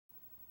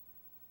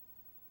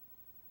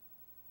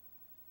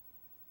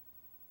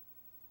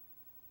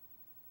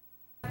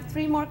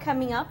3 more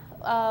coming up.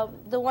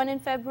 The one in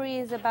February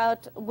is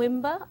about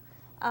Wimba.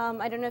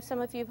 I don't know if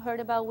some of you have heard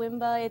about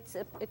Wimba.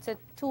 It's a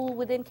tool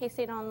within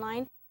K-State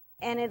Online,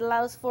 and it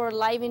allows for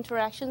live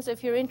interactions.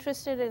 If you're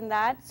interested in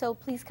that, so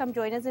please come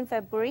join us in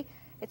February.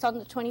 It's on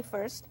the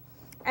 21st.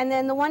 And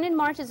then the one in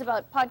March is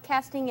about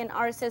podcasting and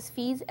RSS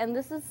feeds, and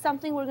this is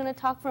something we're going to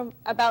talk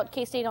about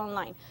K-State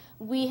Online.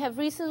 We have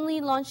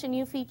recently launched a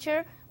new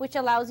feature which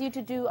allows you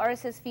to do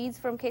RSS feeds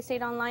from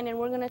K-State Online, and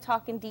we're going to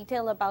talk in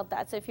detail about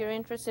that. So if you're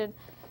interested,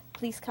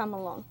 please come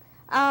along.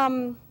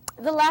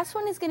 The last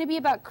one is going to be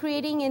about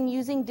creating and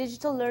using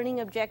digital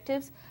learning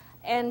objectives,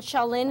 and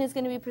Shaolin is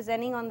going to be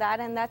presenting on that,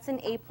 and that's in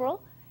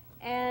April.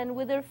 And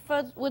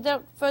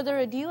without further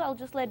ado, I'll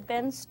just let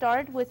Ben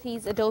start with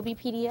his Adobe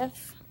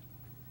PDF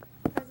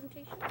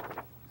presentation.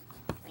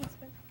 Thanks,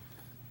 Ben.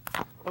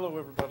 Hello,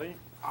 everybody.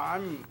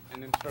 I'm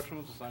an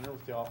instructional designer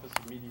with the Office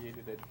of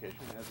Mediated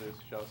Education, as is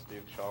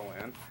Steve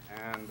Shaolin.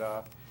 And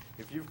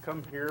if you've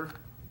come here,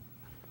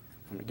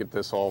 let me get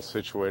this all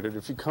situated.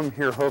 If you come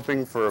here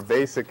hoping for a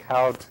basic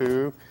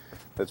how-to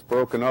that's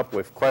broken up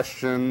with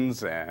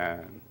questions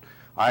and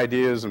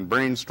ideas and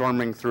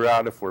brainstorming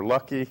throughout, if we're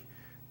lucky,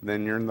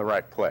 then you're in the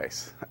right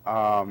place.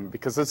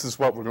 Because this is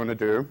what we're going to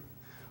do.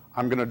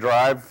 I'm going to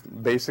drive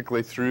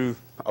basically through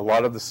a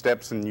lot of the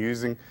steps in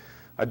using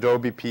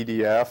Adobe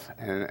PDF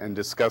and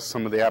discuss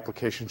some of the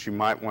applications you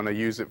might want to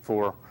use it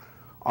for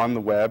on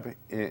the web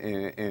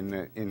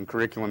in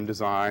curriculum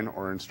design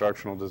or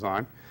instructional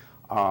design.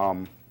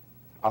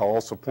 I'll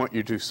also point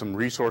you to some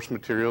resource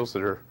materials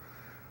that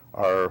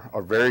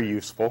are very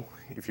useful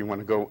if you want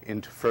to go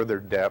into further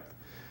depth.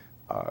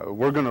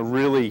 We're going to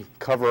really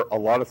cover a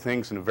lot of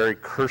things in a very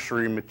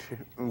cursory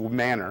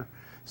manner.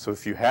 So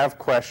if you have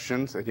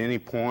questions at any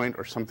point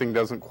or something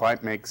doesn't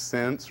quite make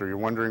sense or you're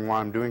wondering why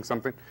I'm doing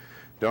something,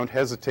 don't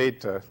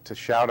hesitate to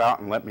shout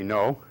out and let me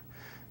know,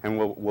 and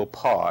we'll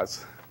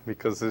pause,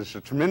 because there's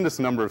a tremendous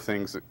number of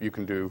things that you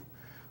can do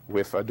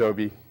with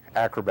Adobe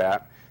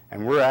Acrobat,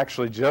 and we're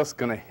actually just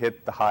going to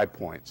hit the high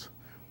points.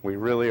 We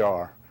really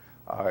are.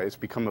 It's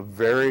become a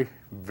very,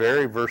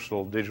 very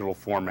versatile digital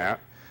format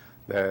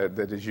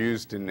that is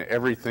used in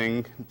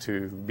everything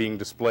to being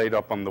displayed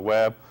up on the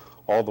web,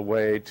 all the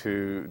way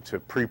to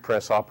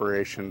pre-press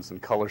operations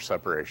and color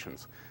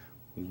separations.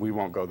 We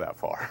won't go that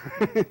far.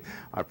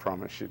 I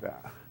promise you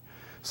that.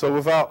 So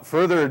without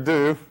further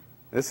ado,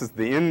 this is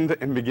the end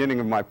and beginning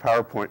of my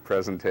PowerPoint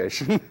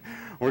presentation.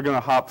 We're going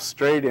to hop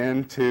straight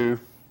into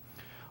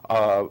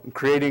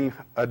creating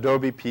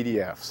Adobe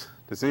PDFs.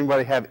 Does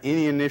anybody have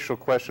any initial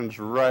questions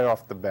right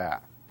off the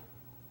bat?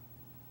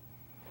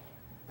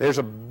 There's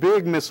a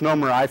big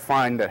misnomer I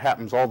find that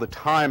happens all the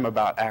time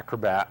about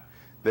Acrobat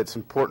that's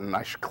important.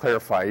 I should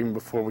clarify even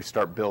before we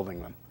start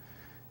building them.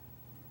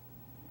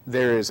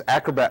 There is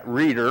Acrobat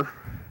Reader,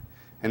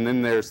 and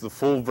then there's the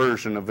full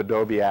version of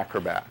Adobe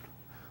Acrobat.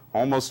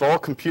 Almost all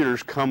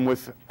computers come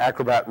with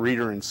Acrobat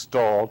Reader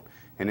installed,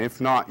 and if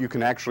not, you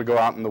can actually go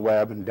out on the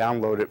web and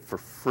download it for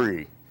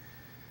free.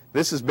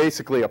 This is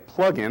basically a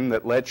plugin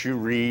that lets you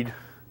read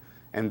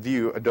and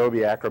view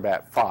Adobe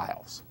Acrobat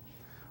files.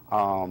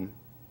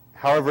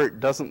 However, it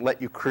doesn't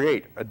let you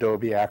create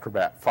Adobe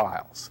Acrobat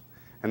files,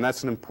 and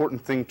that's an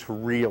important thing to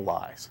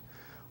realize.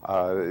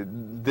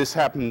 This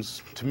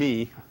happens to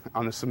me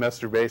on a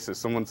semester basis.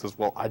 Someone says,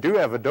 well, I do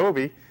have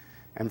Adobe,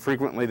 and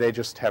frequently they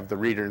just have the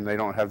reader and they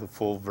don't have the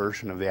full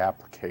version of the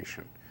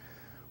application.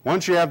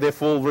 Once you have the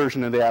full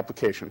version of the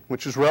application,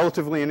 which is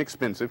relatively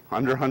inexpensive,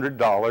 under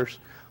 $100,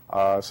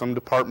 some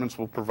departments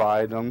will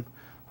provide them.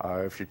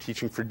 If you're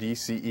teaching for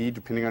DCE,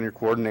 depending on your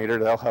coordinator,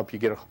 they'll help you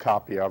get a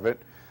copy of it.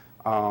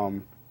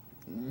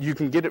 You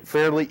can get it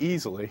fairly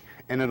easily,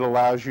 and it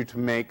allows you to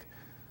make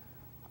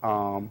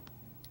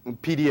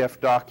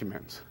PDF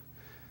documents.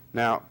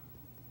 Now,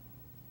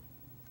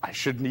 I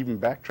shouldn't even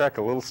backtrack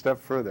a little step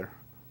further.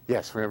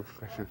 Yes, we have a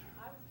question.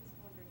 I was just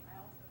wondering, I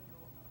also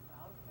know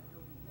about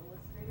Adobe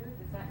Illustrator.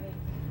 Does that make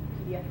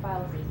PDF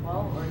files as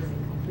well, or is it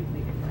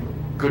completely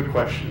different? Good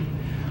question.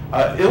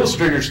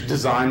 Illustrator's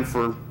designed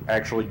for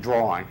actually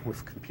drawing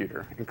with a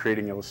computer and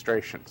creating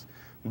illustrations,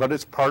 but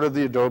it's part of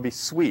the Adobe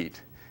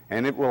suite,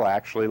 and it will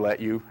actually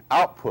let you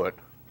output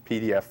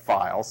PDF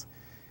files,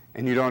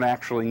 and you don't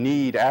actually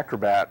need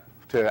Acrobat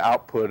to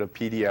output a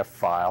PDF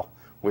file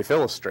with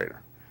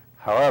Illustrator.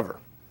 However,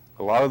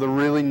 a lot of the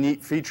really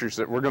neat features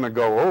that we're going to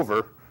go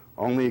over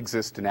only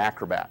exist in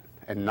Acrobat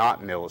and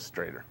not in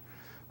Illustrator.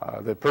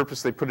 The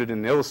purpose they put it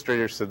in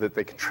Illustrator so that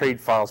they can trade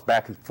files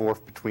back and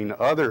forth between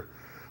other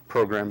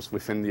programs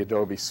within the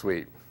Adobe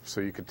suite.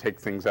 So you could take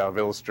things out of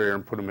Illustrator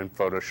and put them in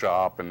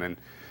Photoshop and then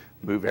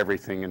move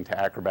everything into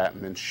Acrobat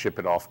and then ship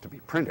it off to be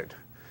printed.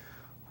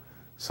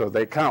 So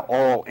they kind of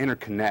all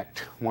interconnect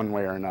one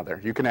way or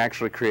another. You can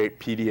actually create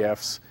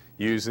PDFs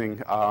using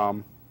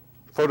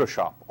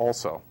Photoshop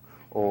also,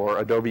 or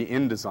Adobe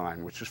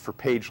InDesign, which is for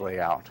page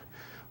layout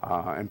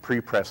and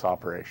pre-press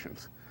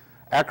operations.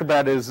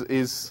 Acrobat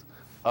is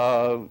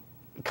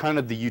kind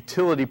of the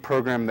utility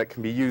program that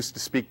can be used to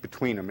speak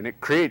between them, and it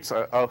creates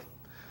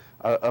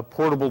a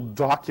portable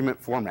document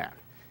format.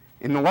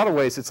 In a lot of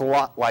ways, it's a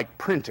lot like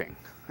printing.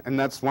 and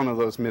that's one of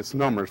those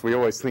misnomers. We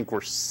always think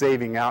we're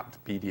saving out to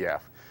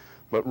PDF.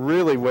 But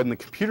really, when the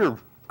computer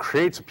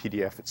creates a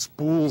PDF, it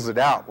spools it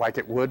out like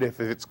it would if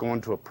it's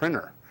going to a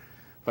printer.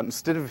 But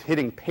instead of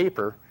hitting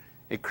paper,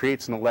 it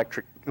creates an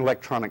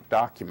electronic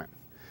document.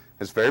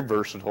 It's very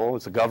versatile.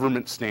 It's a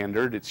government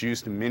standard. It's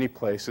used in many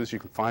places. You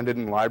can find it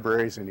in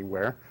libraries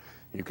anywhere.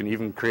 You can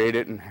even create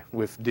it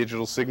with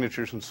digital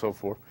signatures and so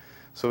forth.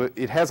 So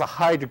it has a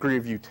high degree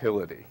of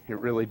utility. It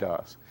really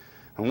does.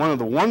 And one of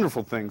the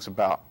wonderful things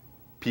about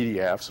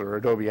PDFs or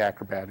Adobe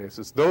Acrobat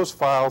is those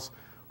files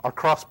are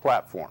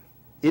cross-platform.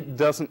 It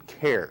doesn't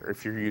care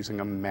if you're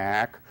using a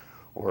Mac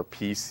or a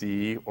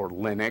PC or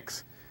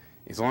Linux.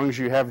 As long as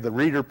you have the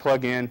reader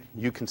plug-in,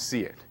 you can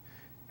see it.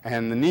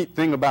 And the neat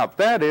thing about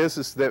that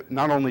is that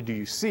not only do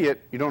you see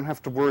it, you don't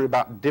have to worry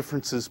about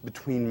differences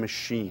between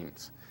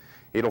machines.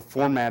 It'll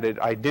format it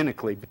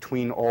identically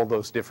between all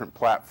those different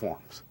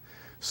platforms.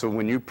 So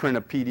when you print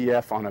a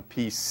PDF on a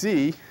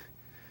PC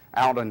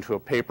out into a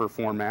paper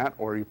format,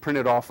 or you print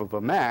it off of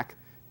a Mac,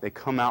 they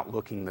come out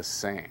looking the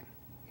same.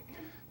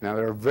 Now,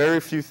 there are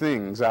very few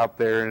things out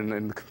there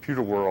in the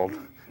computer world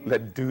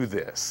that do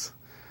this.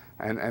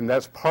 And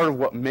that's part of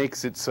what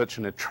makes it such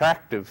an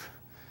attractive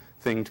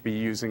thing to be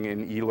using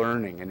in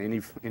e-learning in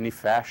any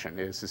fashion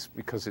is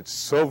because it's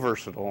so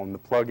versatile and the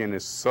plugin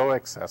is so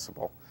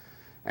accessible,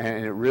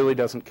 and it really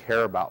doesn't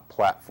care about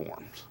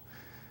platforms.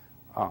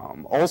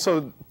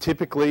 Also,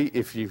 typically,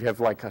 if you have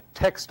like a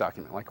text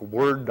document, like a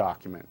Word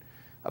document,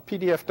 a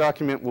PDF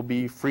document will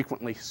be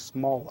frequently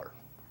smaller.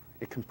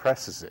 It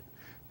compresses it,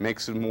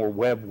 makes it more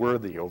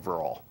web-worthy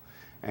overall.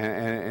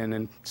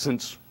 And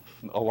since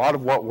a lot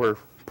of what we're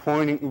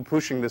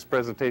pushing this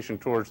presentation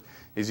towards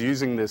is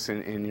using this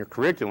in your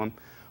curriculum,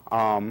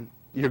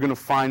 you're going to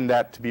find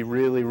that to be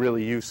really,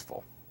 really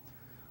useful.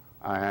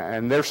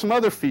 And there's some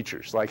other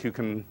features, like you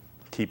can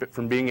keep it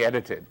from being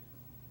edited.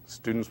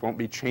 Students won't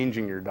be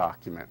changing your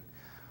document.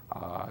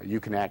 You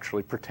can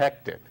actually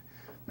protect it,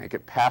 make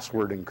it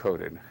password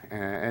encoded,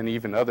 and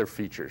even other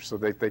features so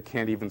that they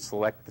can't even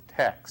select the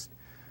text,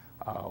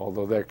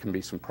 although there can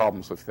be some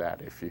problems with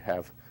that. If you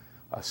have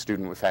a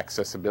student with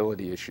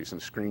accessibility issues in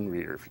a screen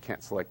reader, if you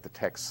can't select the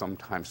text,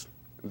 sometimes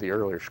the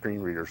earlier screen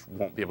readers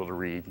won't be able to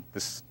read the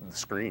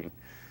screen.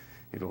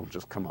 It'll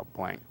just come up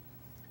blank.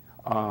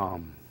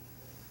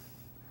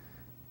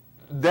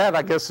 That,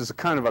 I guess, is a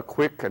kind of a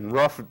quick and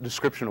rough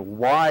description of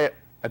why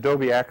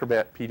Adobe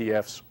Acrobat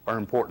PDFs are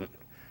important.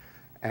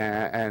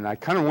 And I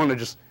kind of want to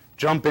just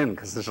jump in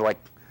because there's like,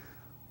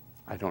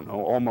 I don't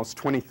know, almost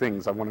 20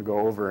 things I want to go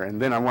over.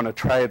 And then I want to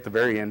try at the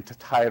very end to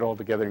tie it all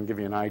together and give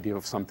you an idea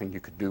of something you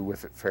could do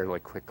with it fairly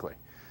quickly.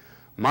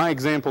 My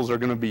examples are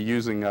going to be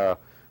using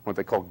what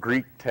they call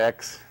Greek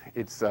text.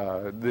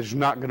 There's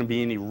not going to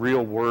be any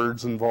real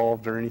words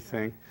involved or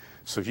anything.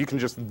 So if you can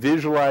just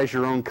visualize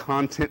your own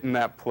content in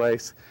that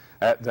place,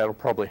 that'll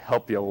probably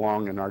help you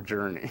along in our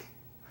journey.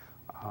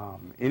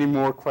 Any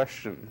more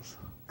questions?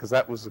 Because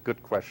that was a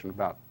good question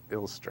about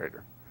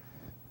Illustrator.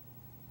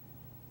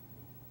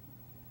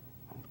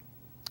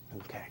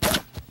 Okay.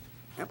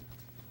 Yep.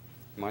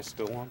 Am I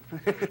still on?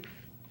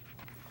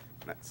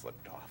 That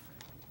slipped off.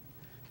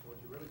 What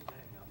you're really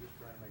saying, I'm just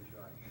trying to make sure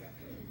I got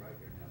this right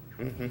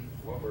here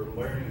now. What we're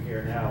learning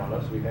here now,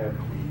 unless we have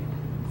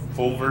the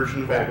Full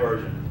version of full that.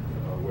 version,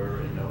 we're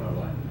in no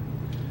land.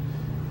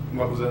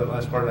 What was that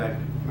last part of that?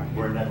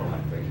 We're in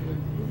Neverland,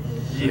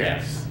 basically.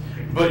 Yes.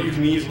 But you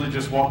can easily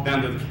just walk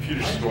down to the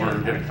computer store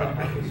and get a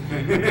copy.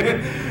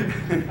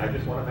 I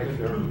just want to make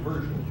sure the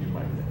versions you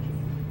might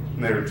mention.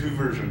 There are two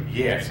versions.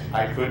 Yes,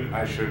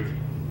 I should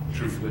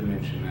truthfully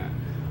mention that.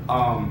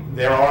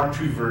 There are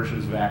two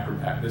versions of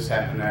Acrobat. This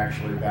happened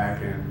actually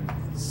back in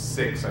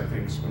 6, I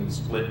think, is when the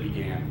split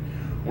began.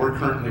 We're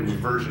currently with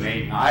version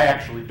 8. Now, I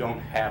actually don't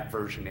have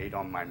version 8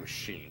 on my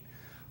machine.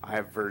 I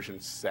have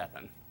version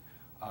 7.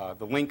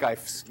 The link I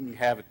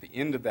have at the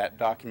end of that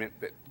document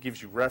that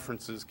gives you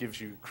references,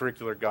 gives you a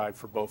curricular guide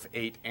for both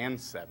 8 and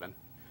 7. And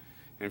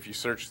if you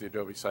search the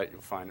Adobe site,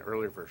 you'll find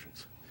earlier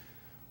versions.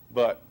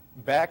 But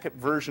back at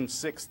version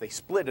 6, they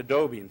split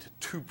Adobe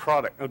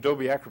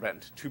Acrobat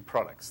into two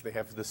products. They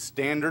have the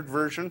standard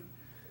version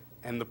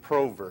and the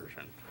pro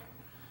version.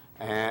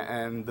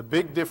 And the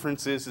big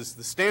difference is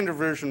the standard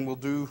version will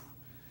do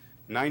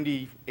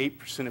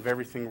 98% of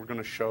everything we're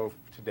going to show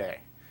today.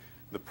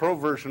 The pro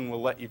version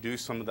will let you do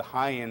some of the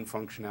high-end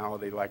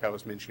functionality like I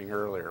was mentioning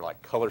earlier,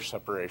 like color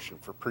separation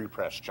for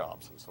pre-press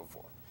jobs and so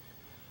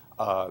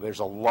forth. There's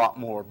a lot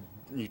more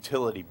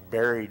utility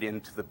buried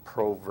into the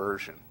pro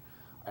version.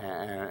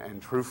 And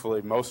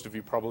truthfully, most of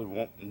you probably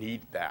won't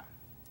need that.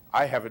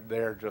 I have it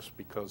there just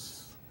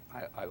because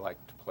I like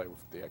to play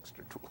with the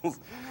extra tools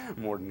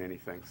more than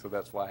anything, so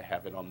that's why I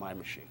have it on my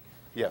machine.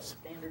 Yes?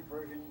 Standard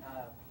version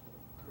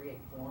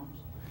create forms?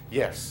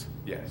 Yes,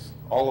 yes.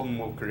 All of them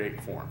will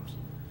create forms.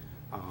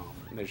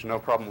 There's no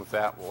problem with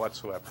that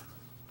whatsoever.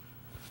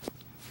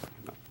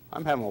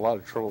 I'm having a lot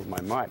of trouble with my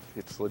mic.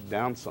 It slid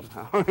down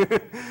somehow.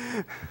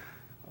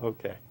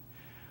 Okay.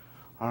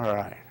 All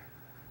right.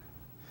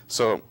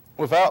 So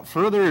without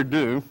further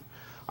ado,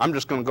 I'm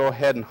just going to go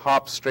ahead and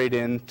hop straight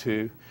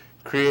into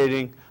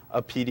creating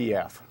a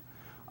PDF.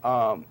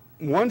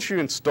 Once you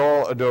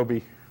install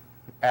Adobe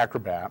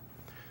Acrobat,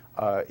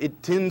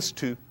 it tends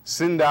to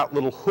send out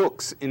little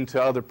hooks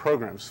into other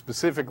programs,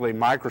 specifically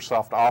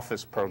Microsoft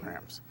Office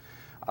programs,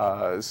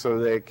 so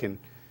they can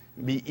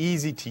be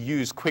easy to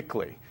use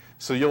quickly.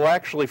 So you'll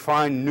actually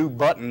find new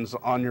buttons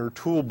on your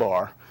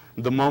toolbar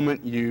the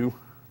moment you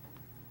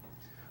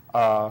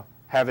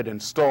have it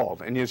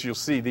installed. And as you'll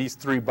see, these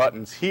 3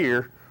 buttons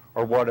here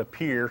are what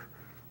appear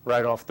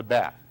right off the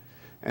bat.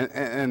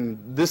 And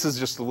this is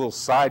just a little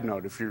side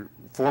note. If you're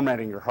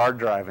formatting your hard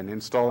drive and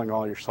installing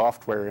all your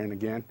software in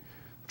again,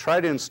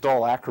 try to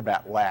install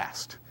Acrobat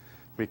last,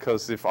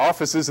 because if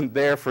Office isn't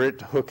there for it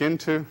to hook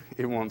into,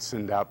 it won't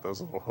send out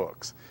those little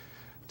hooks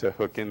to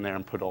hook in there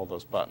and put all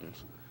those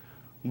buttons.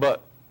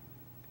 But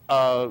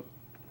the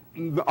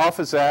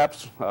Office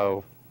apps,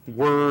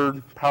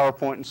 Word,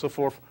 PowerPoint, and so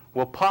forth,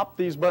 will pop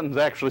these buttons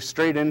actually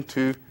straight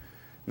into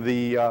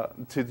the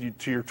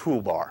to your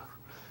toolbar.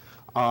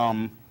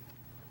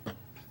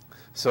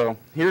 So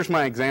here's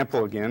my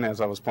example again,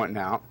 as I was pointing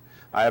out.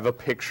 I have a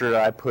picture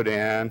that I put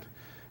in,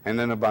 and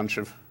then a bunch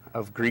of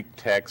Greek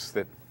text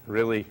that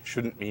really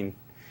shouldn't mean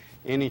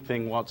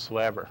anything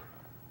whatsoever.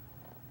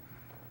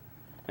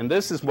 And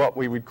this is what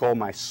we would call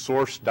my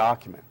source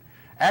document.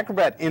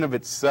 Acrobat in of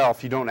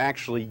itself, you don't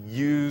actually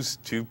use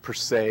to, per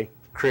se,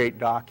 create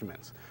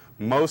documents.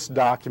 Most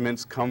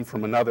documents come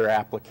from another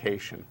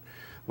application,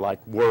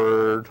 like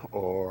Word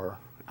or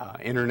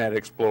Internet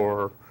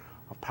Explorer,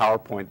 or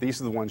PowerPoint. These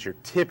are the ones you're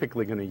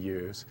typically going to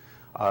use.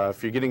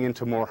 If you're getting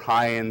into more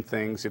high-end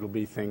things, it'll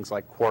be things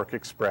like Quark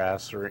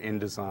Express or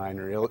InDesign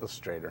or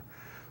Illustrator.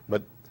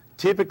 But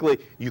typically,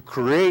 you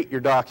create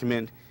your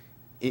document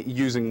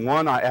using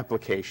one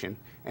application,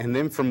 and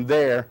then from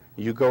there,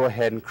 you go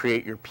ahead and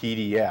create your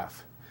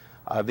PDF.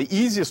 The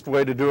easiest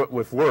way to do it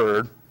with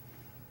Word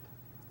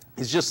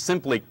is just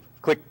simply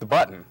click the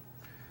button,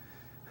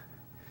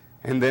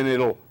 and then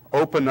it'll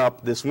open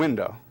up this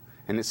window,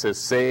 and it says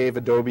Save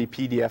Adobe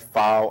PDF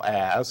File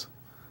As,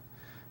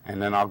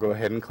 and then I'll go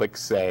ahead and click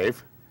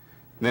Save.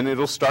 Then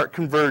it'll start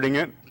converting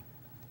it,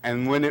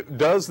 and when it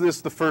does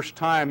this the first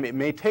time, it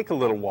may take a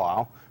little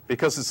while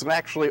because it's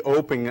actually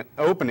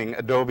opening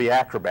Adobe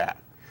Acrobat.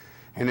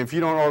 And if you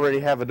don't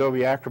already have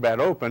Adobe Acrobat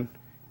open,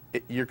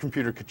 your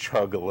computer could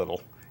chug a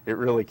little. It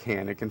really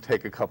can. It can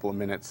take a couple of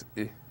minutes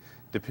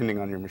depending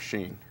on your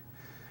machine.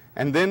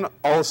 And then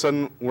all of a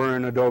sudden, we're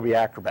in Adobe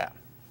Acrobat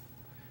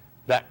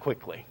that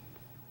quickly.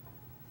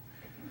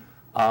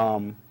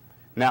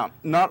 Now,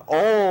 not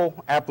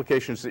all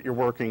applications that you're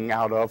working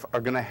out of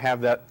are going to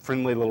have that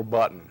friendly little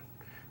button.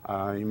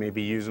 You may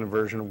be using a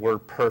version of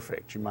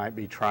WordPerfect. You might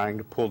be trying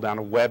to pull down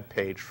a web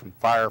page from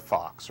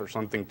Firefox or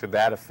something to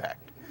that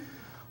effect.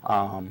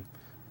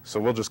 So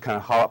we'll just kind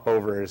of hop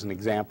over as an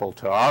example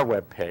to our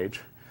web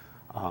page,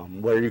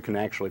 where you can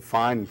actually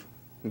find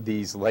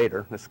these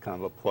later. This is kind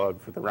of a plug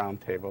for the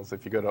roundtables.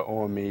 If you go to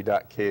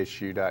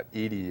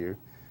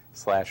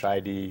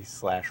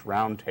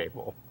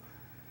ome.ksu.edu/id/roundtable,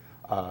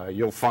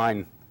 you'll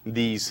find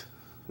these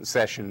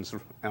sessions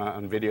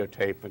on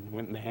videotape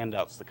and the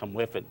handouts that come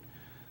with it.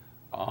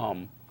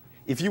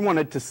 If you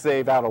wanted to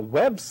save out a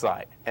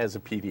website as a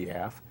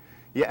PDF,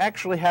 you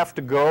actually have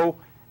to go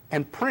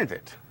and print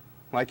it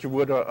like you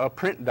would a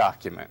print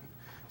document.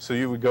 So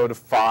you would go to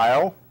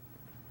File,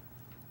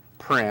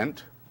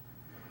 Print,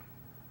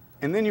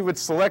 and then you would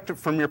select it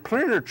from your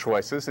printer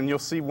choices, and you'll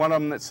see one of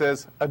them that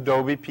says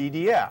Adobe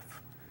PDF.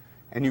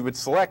 And you would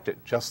select it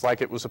just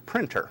like it was a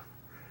printer.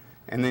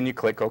 And then you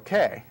click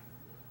OK.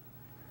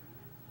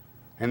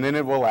 And then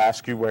it will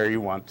ask you where you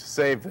want to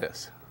save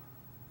this.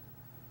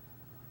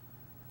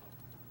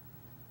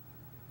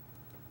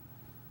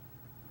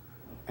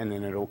 And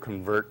then it'll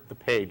convert the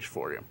page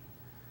for you.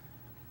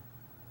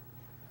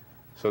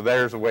 So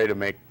there's a way to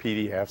make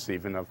PDFs,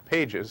 even of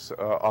pages,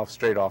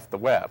 straight off the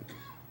web.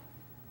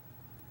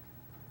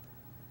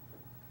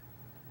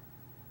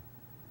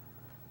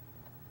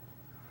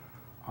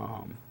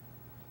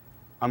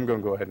 I'm going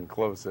to go ahead and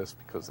close this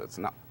because that's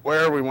not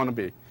where we want to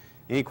be.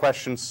 Any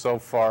questions so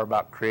far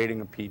about creating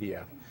a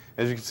PDF?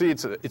 As you can see,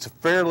 it's a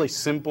fairly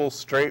simple,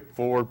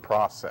 straightforward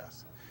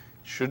process.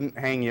 It shouldn't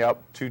hang you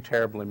up too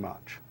terribly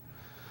much.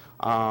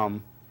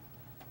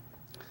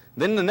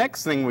 Then the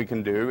next thing we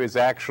can do is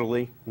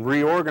actually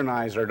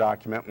reorganize our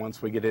document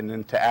once we get it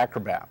into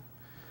Acrobat.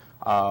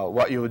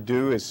 What you would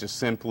do is just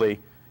simply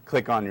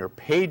click on your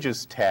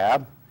Pages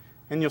tab,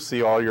 and you'll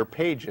see all your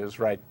pages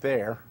right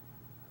there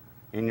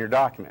in your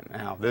document.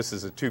 Now, this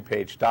is a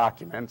 2-page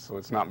document, so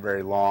it's not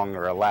very long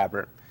or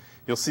elaborate.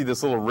 You'll see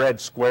this little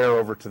red square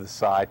over to the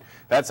side.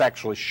 That's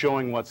actually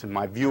showing what's in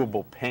my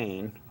viewable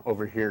pane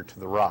over here to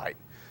the right.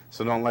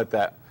 So don't let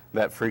that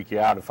freak you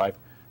out. If I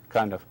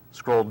kind of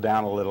scroll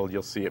down a little,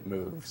 you'll see it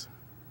moves.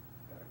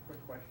 A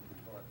quick question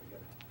before I forget.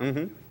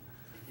 Mm-hmm.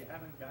 If you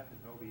haven't got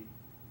Adobe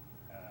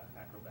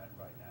Acrobat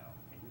right now,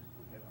 can you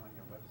still get on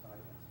your website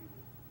and see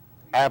this?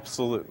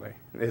 Absolutely.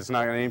 There's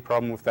not any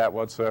problem with that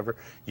whatsoever.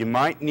 You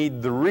might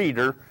need the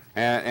reader,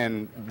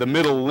 and the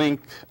middle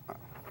link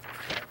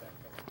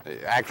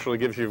It actually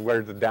gives you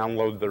where to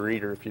download the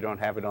reader if you don't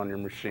have it on your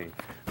machine.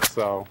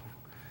 So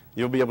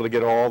you'll be able to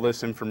get all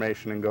this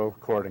information and go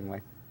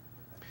accordingly.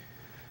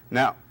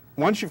 Now,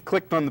 once you've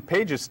clicked on the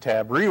Pages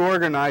tab,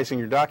 reorganizing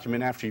your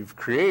document after you've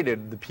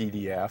created the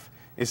PDF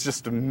is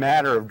just a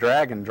matter of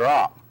drag and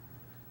drop.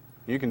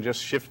 You can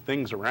just shift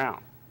things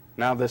around.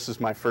 Now this is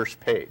my first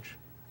page.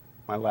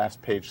 My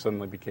last page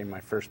suddenly became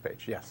my first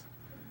page. Yes? Say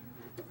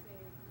resize the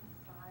pages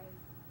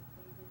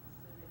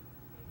so that you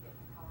can make it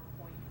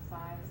PowerPoint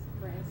size,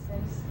 for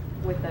instance,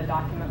 with a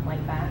document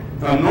like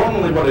that?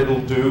 Normally what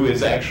it'll do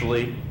is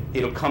actually,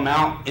 it'll come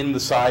out in the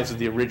size of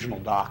the original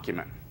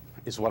document,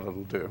 is what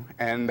it'll do.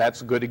 And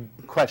that's a good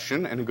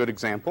question and a good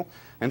example.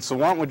 And so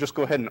why don't we just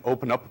go ahead and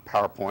open up a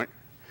PowerPoint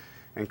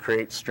and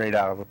create straight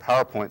out of a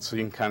PowerPoint so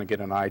you can kind of get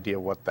an idea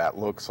what that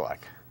looks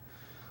like.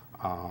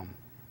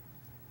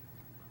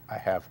 I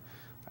have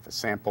a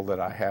sample that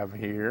I have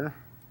here.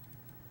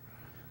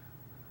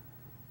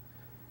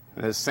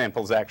 And this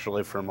sample is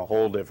actually from a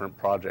whole different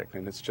project,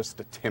 and it's just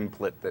a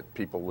template that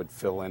people would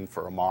fill in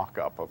for a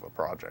mock-up of a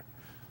project.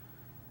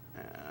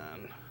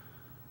 And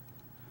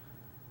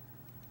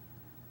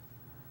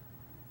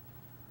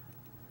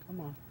come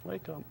on,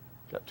 wake up.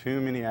 Got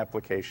too many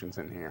applications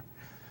in here.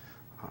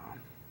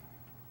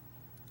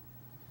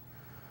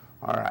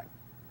 All right.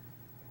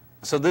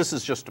 So this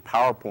is just a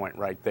PowerPoint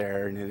right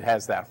there, and it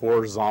has that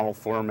horizontal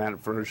format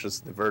versus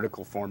the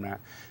vertical format.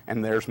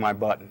 And there's my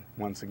button,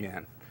 once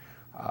again.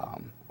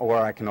 Or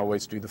I can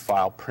always do the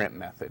file print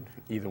method,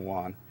 either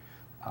one.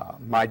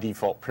 My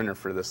default printer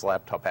for this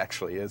laptop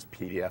actually is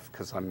PDF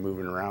because I'm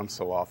moving around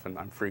so often.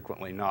 I'm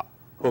frequently not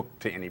hooked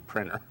to any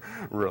printer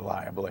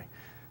reliably.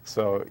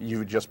 So you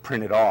would just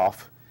print it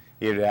off.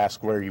 You'd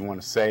ask where you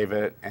want to save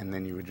it, and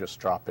then you would just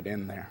drop it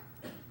in there.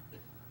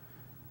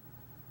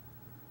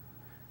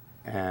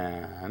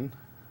 And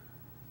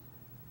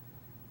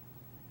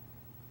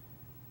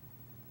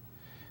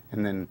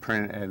then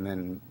print, and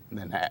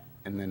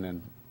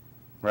then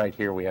right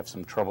here we have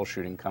some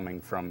troubleshooting coming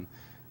from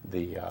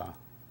the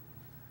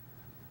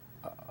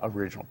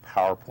original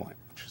PowerPoint,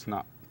 which is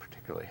not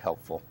particularly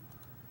helpful.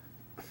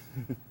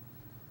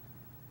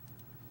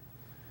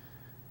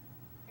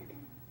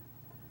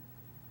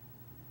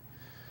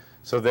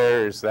 So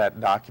there's that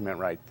document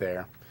right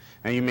there.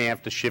 Now you may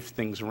have to shift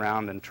things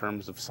around in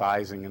terms of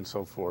sizing and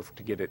so forth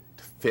to get it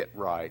to fit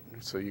right.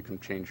 So you can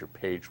change your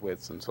page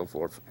widths and so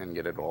forth and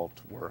get it all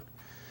to work.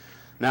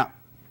 Now,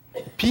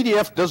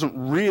 PDF doesn't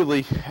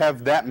really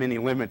have that many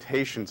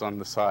limitations on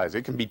the size.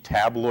 It can be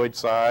tabloid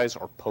size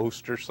or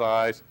poster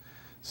size.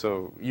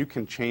 So you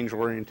can change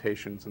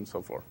orientations and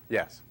so forth.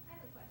 Yes? I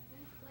have a question.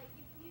 Like,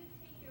 if you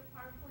take your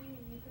PowerPoint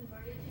and you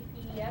convert it to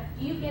PDF,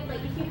 do you get,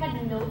 like, if you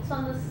had notes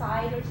on the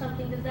side or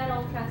something, does that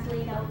all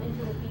translate out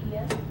into the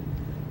PDF?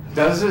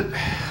 Does it?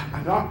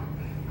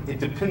 It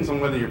depends on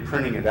whether you're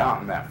printing it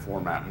out in that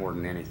format more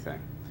than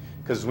anything.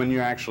 Because when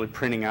you're actually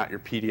printing out your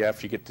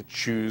PDF, you get to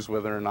choose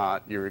whether or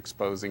not you're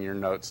exposing your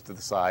notes to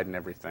the side and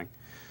everything.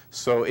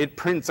 So it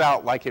prints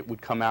out like it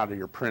would come out of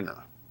your printer.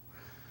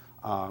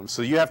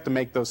 So you have to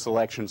make those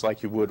selections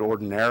like you would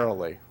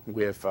ordinarily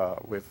with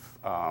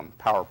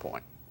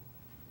PowerPoint.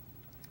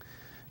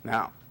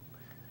 Now,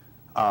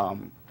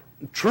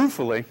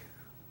 truthfully,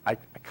 I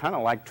kind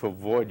of like to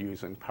avoid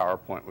using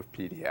PowerPoint with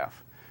PDF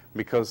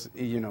because,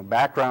 you know,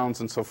 backgrounds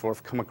and so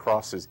forth come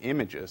across as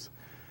images,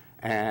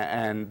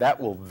 and that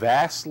will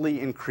vastly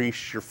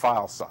increase your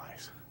file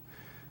size.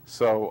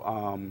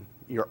 So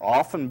you're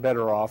often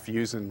better off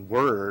using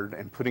Word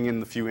and putting in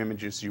the few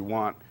images you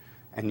want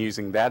and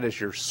using that as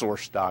your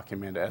source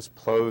document as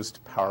opposed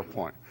to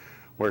PowerPoint,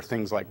 where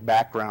things like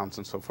backgrounds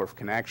and so forth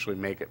can actually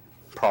make it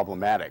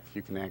problematic.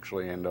 You can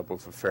actually end up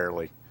with a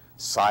fairly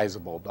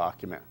sizable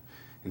document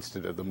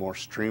instead of the more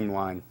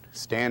streamlined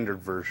standard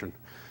version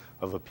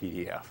of a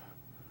PDF.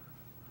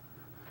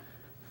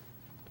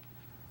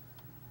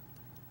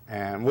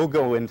 And we'll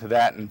go into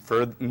that in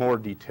more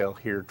detail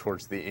here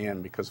towards the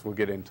end because we'll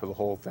get into the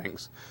whole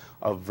things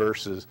of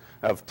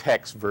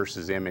text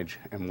versus image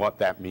and what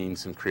that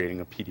means in creating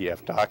a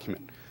PDF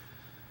document.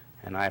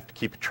 And I have to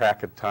keep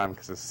track of time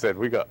because as I said,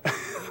 we got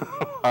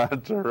a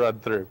lot to run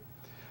through.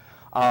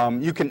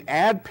 You can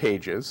add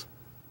pages.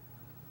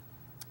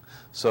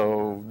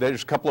 So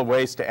there's a couple of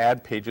ways to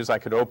add pages. I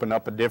could open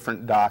up a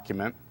different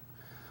document.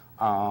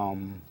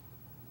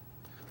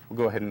 We'll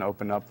go ahead and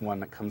open up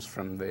one that comes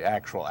from the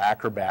actual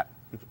Acrobat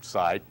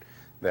site,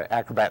 the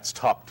Acrobat's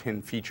top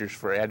 10 features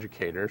for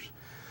educators.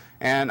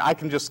 And I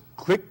can just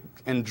click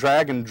and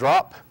drag and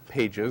drop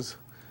pages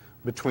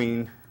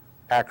between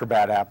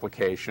Acrobat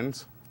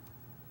applications.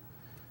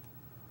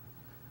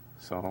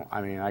 So,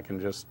 I mean, I can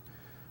just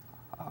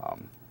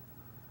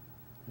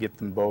get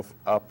them both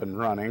up and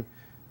running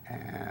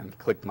and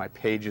click my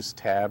Pages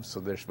tab so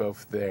they're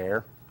both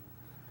there.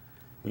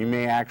 You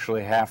may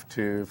actually have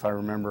to, if I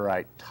remember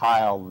right,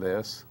 tile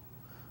this,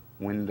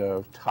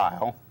 window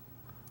tile,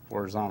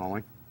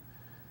 horizontally.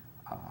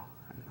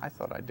 I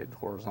thought I did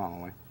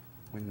horizontally.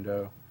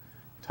 Window,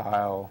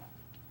 tile,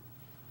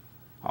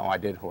 oh, I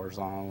did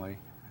horizontally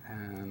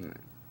and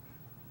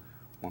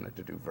wanted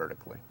to do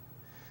vertically.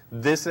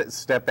 This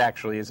step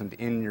actually isn't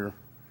in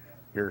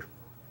your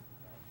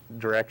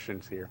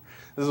directions here.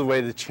 This is a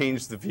way to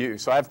change the view.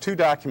 So I have two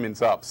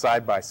documents up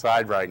side by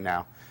side right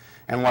now.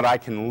 And what I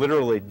can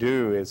literally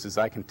do is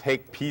I can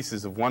take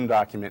pieces of one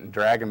document and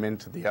drag them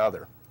into the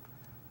other,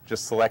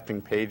 just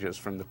selecting pages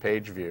from the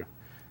page view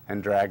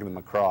and drag them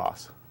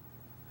across.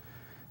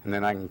 And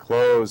then I can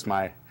close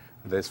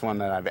this one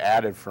that I've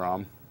added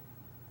from,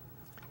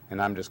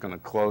 and I'm just going to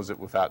close it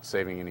without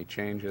saving any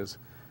changes.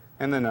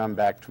 And then I'm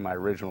back to my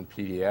original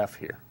PDF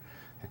here.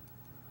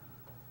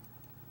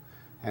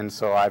 And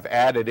so I've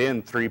added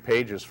in 3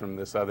 pages from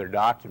this other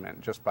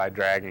document just by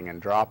dragging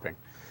and dropping.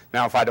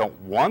 Now, if I don't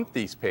want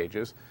these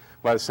pages,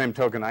 by the same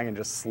token, I can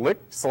just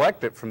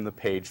select it from the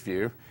page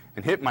view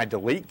and hit my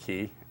delete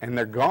key, and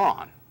they're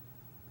gone.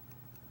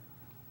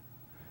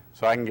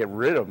 So I can get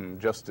rid of them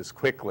just as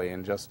quickly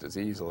and just as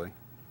easily.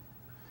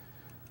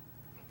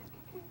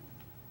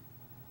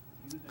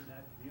 Using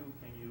that view,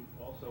 can you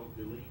also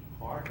delete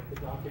part of the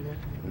document?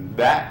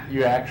 That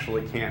you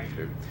actually can't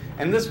do.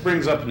 And this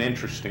brings up an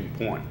interesting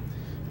point.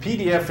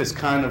 PDF is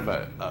kind of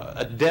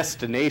a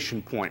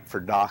destination point for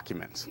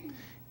documents.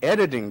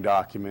 Editing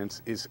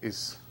documents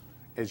is,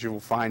 as you will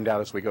find out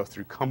as we go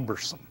through,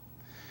 cumbersome.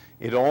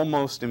 It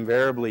almost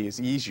invariably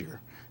is easier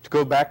to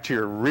go back to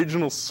your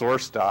original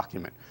source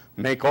document,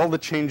 make all the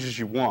changes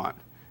you want,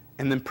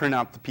 and then print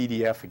out the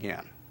PDF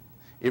again.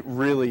 It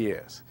really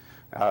is.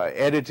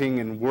 Editing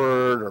in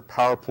Word or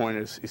PowerPoint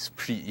is a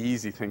pretty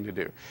easy thing to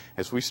do.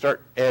 As we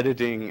start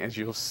editing, as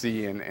you'll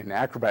see in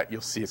Acrobat,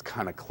 you'll see it's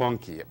kind of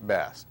clunky at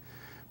best,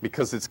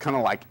 because it's kind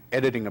of like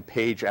editing a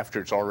page after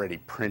it's already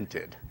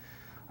printed.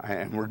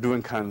 And we're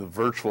doing kind of the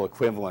virtual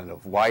equivalent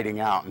of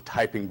whiting out and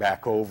typing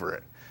back over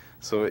it.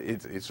 So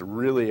it's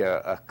really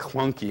a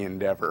clunky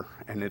endeavor,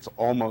 and it's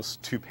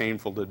almost too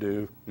painful to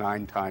do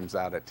 9 times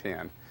out of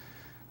 10.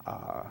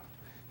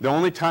 The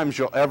only times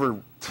you'll ever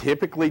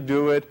typically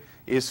do it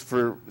is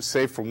for,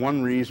 say, for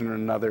one reason or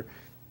another,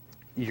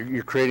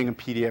 you're creating a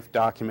PDF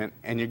document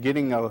and you're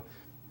getting a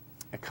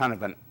kind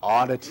of an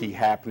oddity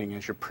happening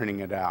as you're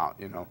printing it out,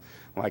 you know,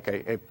 like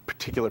a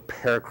particular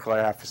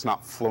paragraph is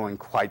not flowing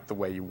quite the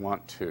way you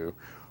want to,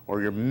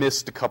 or you've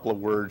missed a couple of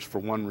words for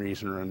one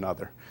reason or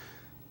another.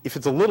 If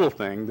it's a little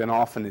thing, then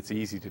often it's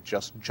easy to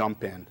just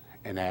jump in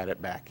and add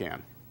it back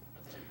in,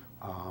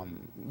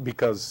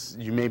 because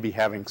you may be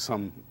having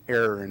some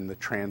error in the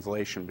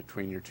translation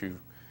between your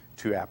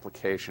two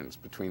applications,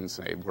 between,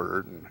 say,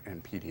 Word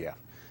and PDF.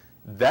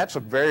 That's a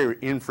very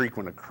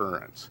infrequent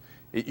occurrence.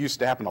 It used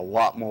to happen a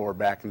lot more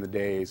back in the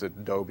days at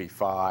Adobe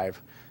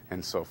 5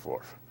 and so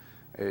forth.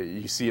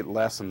 You see it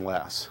less and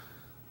less.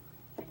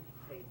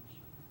 Page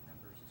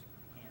numbers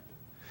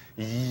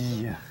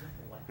is Yeah.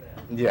 like that.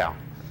 Yeah.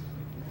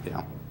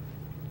 Yeah.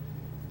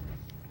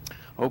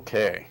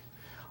 Okay.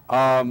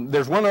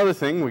 There's one other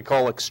thing we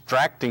call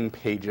extracting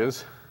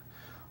pages.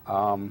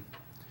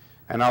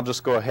 And I'll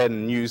just go ahead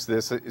and use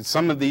this.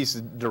 Some of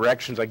these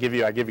directions I give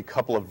you a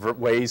couple of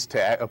ways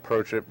to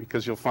approach it,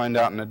 because you'll find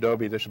out in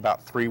Adobe there's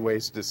about 3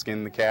 ways to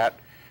skin the cat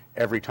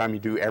every time you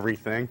do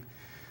everything.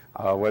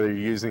 Whether you're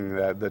using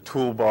the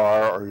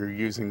toolbar, or you're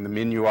using the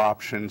menu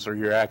options, or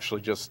you're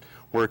actually just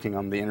working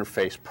on the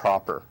interface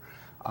proper.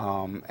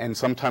 And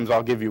sometimes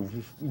I'll give you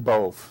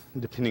both,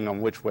 depending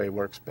on which way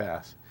works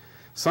best.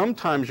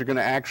 Sometimes you're going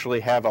to actually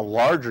have a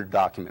larger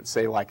document,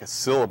 say like a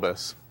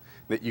syllabus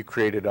that you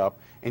created up,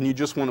 and you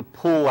just want to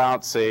pull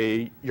out,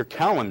 say, your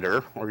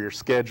calendar or your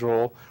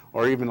schedule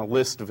or even a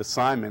list of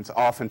assignments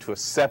off into a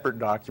separate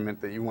document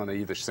that you want to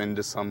either send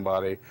to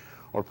somebody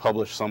or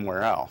publish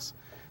somewhere else.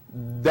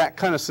 That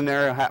kind of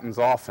scenario happens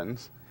often,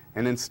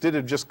 and instead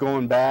of just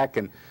going back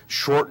and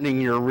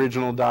shortening your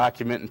original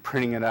document and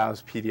printing it out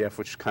as PDF,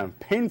 which is kind of a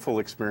painful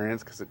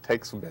experience because it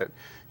takes a bit,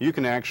 you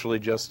can actually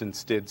just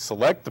instead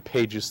select the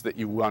pages that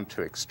you want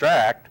to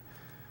extract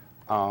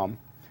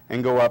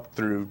and go up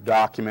through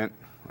Document.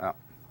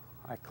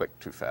 I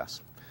clicked too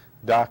fast.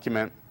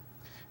 Document,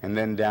 and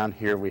then down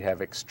here we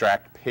have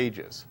Extract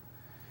Pages.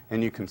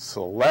 And you can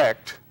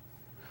select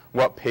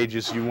what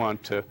pages you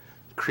want to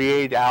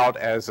create out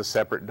as a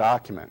separate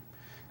document.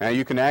 Now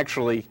you can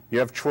actually, you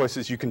have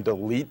choices. You can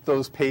delete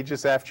those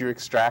pages after you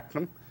extract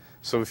them.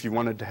 So if you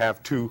wanted to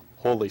have 2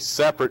 wholly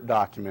separate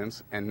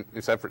documents and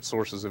separate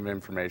sources of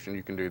information,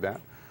 you can do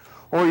that.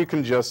 Or you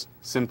can just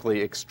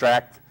simply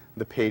extract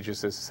the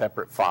pages as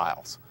separate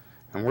files.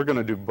 And we're going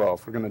to do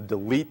both. We're going to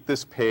delete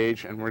this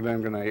page, and we're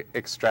then going to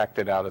extract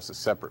it out as a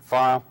separate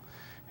file.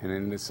 And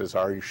then this says,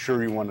 are you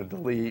sure you want to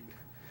delete?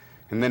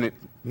 And then it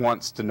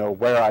wants to know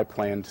where I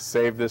plan to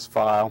save this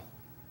file.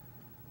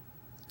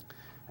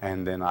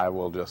 And then I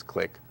will just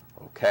click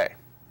OK.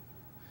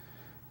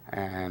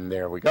 And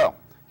there we go.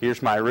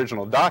 Here's my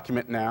original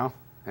document now,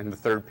 and the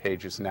 3rd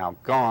page is now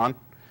gone.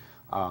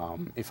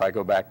 If I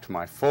go back to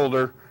my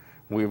folder,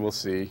 we will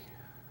see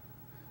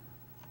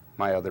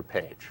my other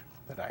page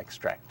that I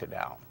extracted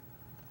out.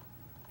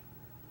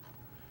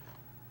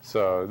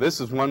 So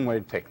this is one way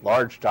to take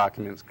large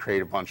documents,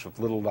 create a bunch of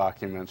little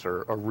documents,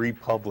 or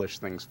republish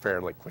things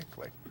fairly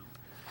quickly.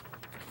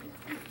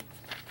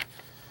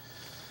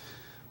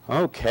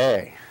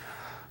 Okay.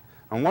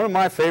 And one of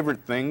my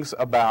favorite things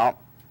about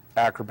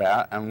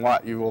Acrobat, and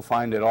what you will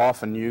find it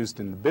often used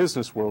in the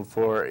business world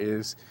for,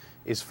 is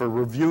for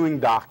reviewing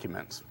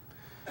documents.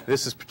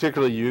 This is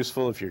particularly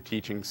useful if you're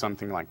teaching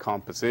something like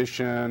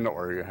composition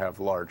or you have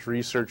large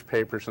research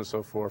papers and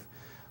so forth.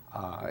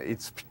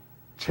 It's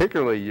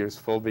particularly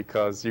useful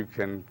because you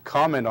can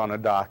comment on a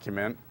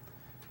document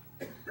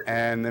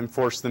and then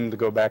force them to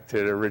go back to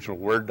the original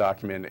Word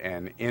document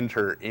and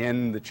enter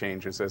in the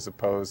changes, as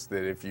opposed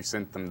that if you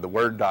sent them the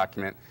Word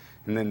document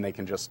and then they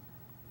can just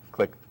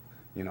click,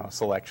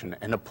 selection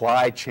and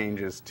apply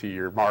changes to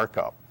your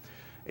markup.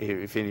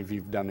 If any of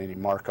you've done any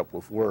markup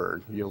with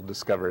Word, you'll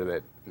discover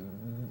that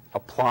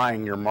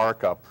applying your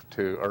markup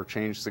to, or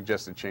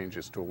suggested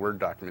changes to a Word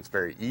document is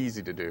very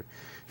easy to do.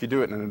 If you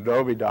do it in an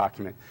Adobe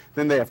document,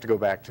 then they have to go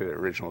back to the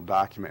original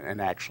document and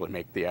actually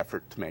make the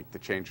effort to make the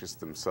changes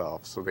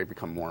themselves, so they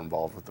become more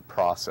involved with the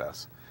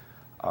process.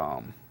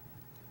 But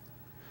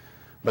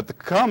the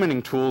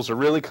commenting tools are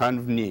really kind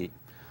of neat.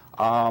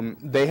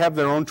 They have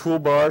their own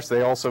toolbars.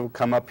 They also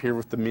come up here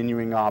with the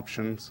menuing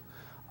options.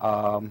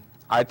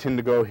 I tend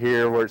to go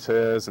here where it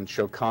says and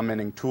show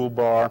commenting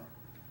toolbar.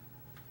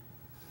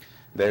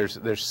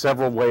 There's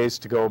several ways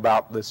to go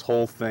about this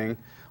whole thing.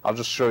 I'll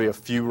just show you a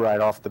few right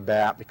off the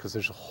bat because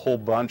there's a whole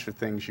bunch of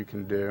things you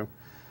can do.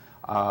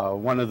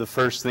 One of the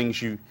first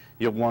things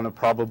you'll want to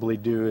probably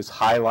do is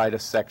highlight a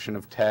section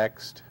of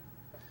text.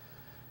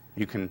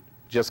 You can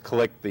just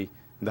click the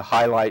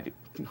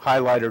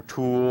highlighter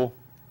tool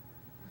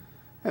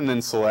and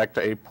then select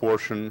a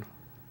portion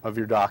of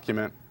your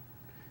document.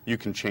 You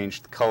can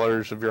change the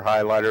colors of your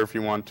highlighter if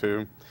you want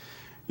to.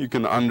 You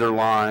can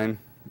underline.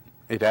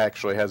 It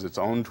actually has its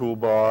own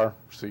toolbar,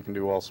 so you can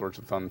do all sorts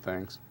of fun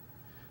things.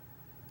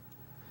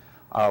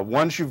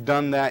 Once you've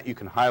done that, you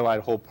can highlight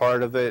a whole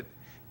part of it.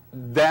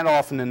 That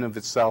often in of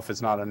itself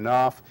is not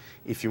enough.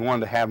 If you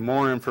want to have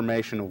more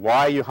information of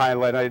why you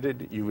highlighted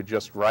it, you would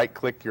just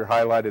right-click your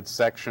highlighted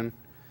section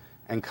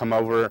and come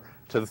over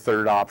to the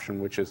third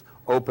option, which is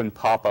Open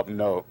Pop-Up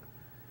Note.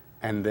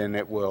 And then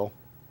it will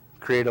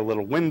create a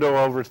little window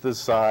over to the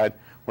side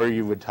where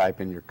you would type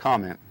in your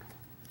comment.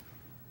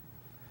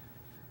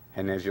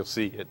 And as you'll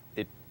see,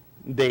 it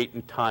date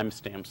and time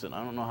stamps it.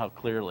 I don't know how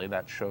clearly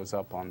that shows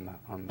up on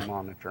the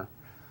monitor.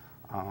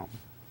 Passing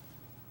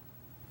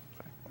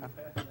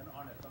it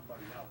on to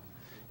somebody else.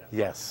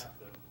 Yes. Have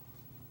to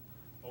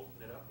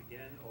open it up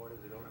again, or does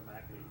it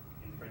automatically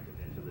imprint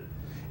it into the?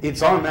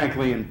 It's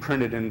automatically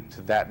imprinted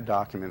into that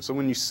document. So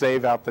when you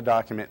save out the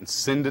document and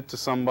send it to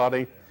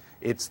somebody,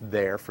 it's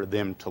there for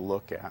them to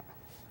look at.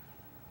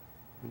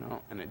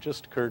 And it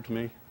just occurred to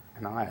me,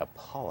 and I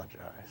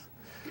apologize.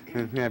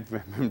 I've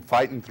been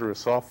fighting through a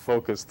soft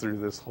focus through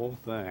this whole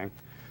thing,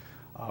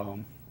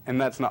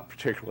 and that's not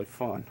particularly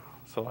fun,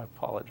 so I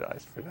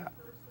apologize for that.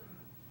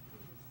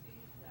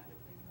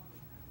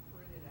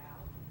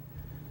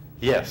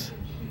 Yes. You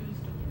can choose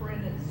to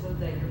print it so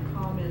that your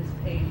comments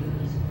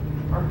pages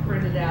are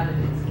printed out and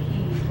it's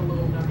keyed to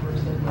little numbers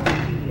in the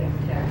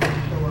PDF text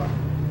that show up,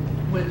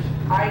 which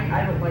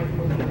I don't like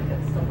looking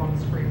at stuff on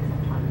the screen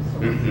sometimes. So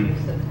if you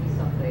send me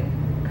something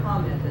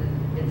commented,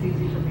 it's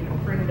easy for me to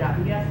print it out.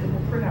 Yes, it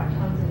will print out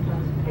tons and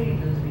tons of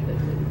pages because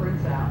it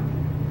prints out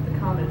the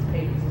comments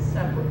pages as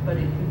separate, but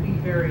it can be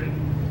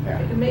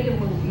it can make it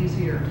a little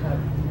easier to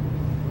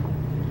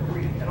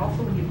read. And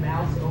also when you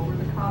mouse over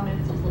the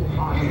comments, those little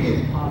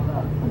boxes pop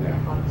up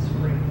on the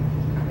screen.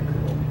 Kind of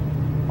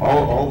cool.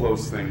 All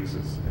those things,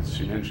 as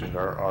she mentioned,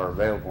 are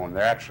available, and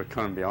they're actually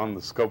kind of beyond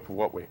the scope of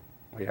what we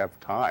have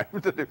time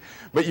to do.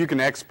 But you can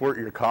export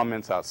your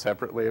comments out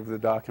separately of the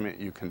document.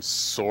 You can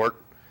sort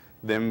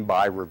them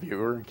by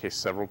reviewer in case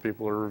several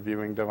people are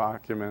reviewing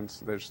documents.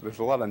 There's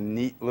a lot of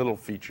neat little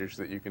features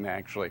that you can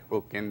actually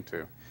hook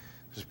into.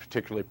 This is a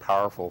particularly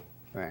powerful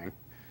thing.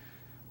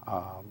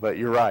 But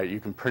you're right,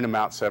 you can print them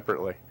out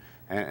separately.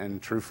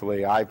 And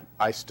truthfully, I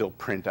still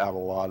print out a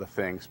lot of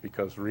things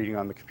because reading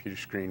on the computer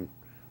screen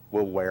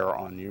will wear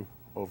on you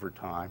over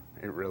time.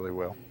 It really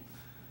will.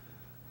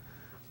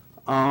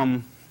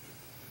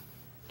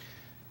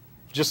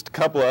 Just a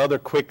couple of other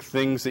quick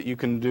things that you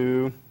can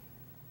do.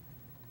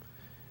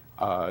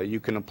 You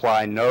can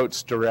apply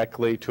notes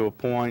directly to a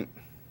point.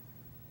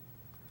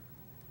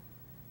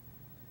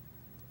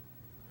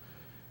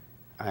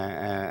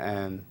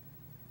 And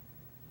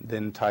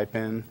then type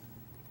in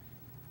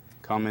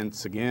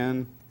comments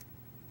again.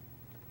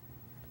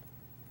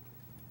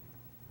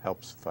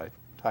 Helps if I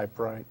type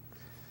right.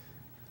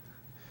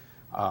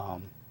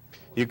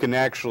 You can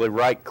actually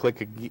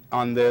right-click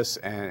on this,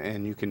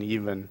 and you can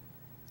even,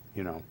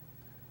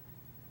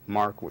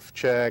 mark with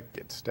check,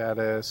 get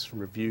status,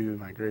 review,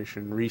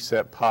 migration,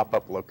 reset,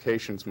 pop-up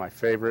location's my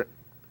favorite.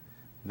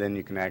 Then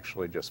you can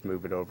actually just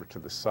move it over to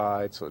the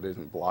side so it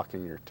isn't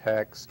blocking your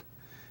text.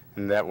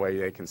 And that way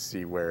they can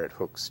see where it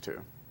hooks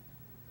to.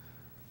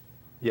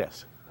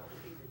 Yes? What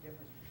would be the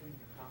difference between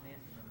the comment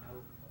and the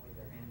note, the way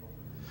they're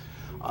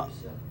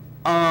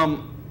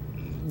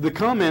handled? The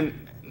comment,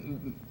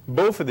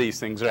 both of these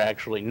things are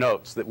actually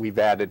notes that we've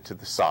added to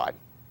the side.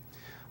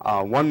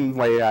 One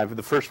way,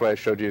 the first way I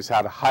showed you is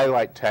how to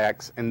highlight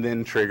text and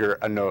then trigger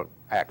a note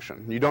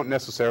action. You don't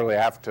necessarily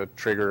have to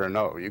trigger a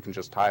note. You can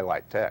just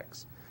highlight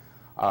text.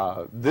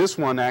 This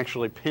one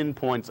actually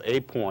pinpoints a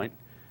point,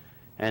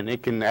 and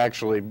it can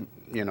actually,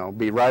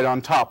 be right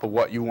on top of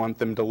what you want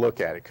them to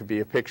look at. It could be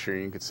a picture.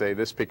 You could say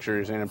this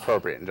picture is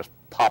inappropriate and just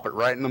pop it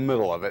right in the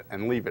middle of it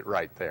and leave it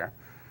right there.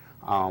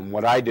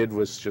 What I did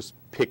was just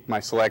pick my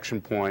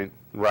selection point,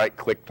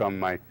 right-clicked on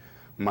my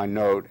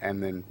note,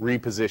 and then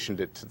repositioned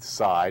it to the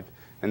side,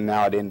 and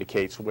now it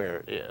indicates where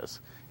it is.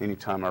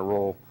 Anytime I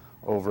roll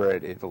over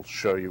it, it'll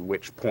show you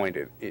which point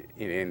it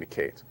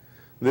indicates.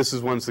 This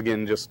is once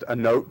again just a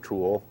note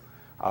tool.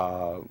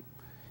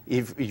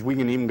 If we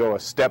can even go a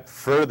step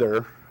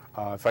further,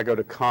 if I go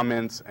to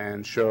comments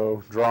and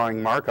show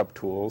drawing markup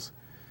tools,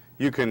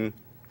 you can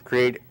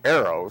create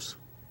arrows,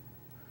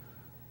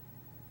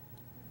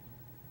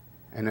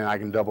 and then I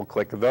can double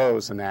click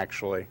those and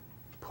actually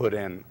put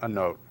in a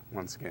note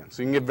once again.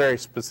 So you can get very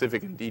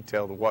specific and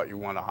detailed to what you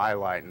want to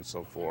highlight and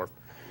so forth.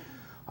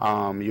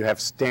 You have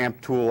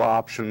stamp tool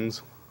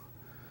options.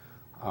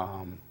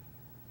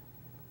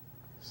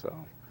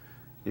 So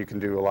you can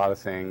do a lot of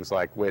things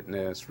like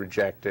witness,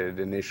 rejected,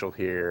 initial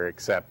here,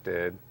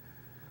 accepted,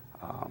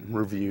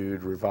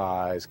 reviewed,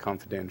 revised,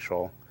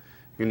 confidential.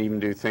 You can even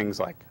do things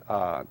like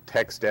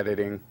text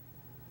editing,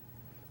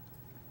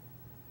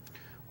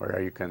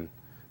 where you can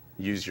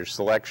use your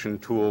selection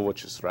tool,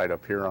 which is right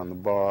up here on the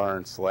bar,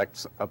 and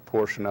select a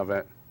portion of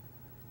it.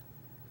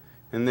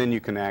 And then you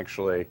can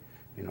actually,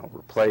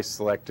 replace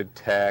selected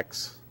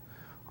text,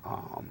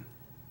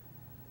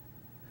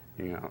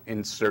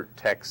 insert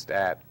text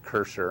at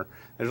cursor.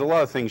 There's a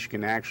lot of things you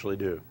can actually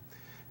do.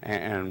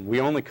 And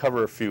we only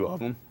cover a few of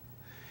them.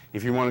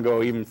 If you want to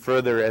go even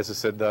further, as I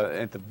said,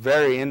 at the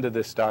very end of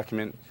this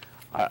document,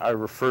 I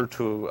refer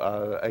to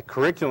a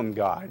curriculum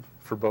guide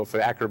for both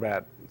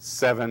Acrobat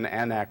 7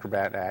 and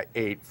Acrobat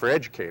 8 for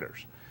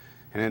educators.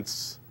 And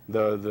it's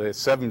the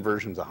 7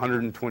 version's a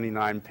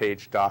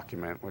 129-page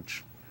document,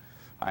 which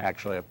I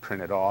actually have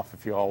printed off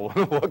if you all want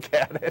to look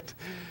at it,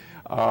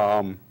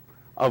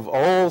 of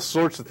all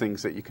sorts of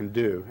things that you can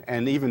do.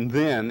 And even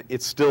then,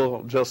 it's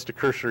still just a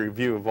cursory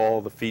view of all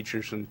the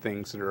features and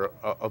things that are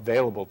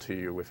available to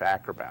you with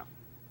Acrobat.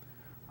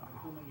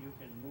 Assuming you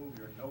can move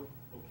your note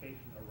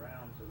location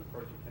around so the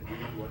person can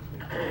read what's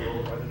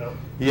controlled by the note?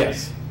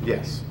 Yes,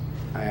 yes.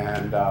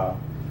 And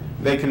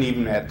they can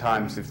even at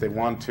times, if they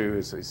want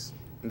to,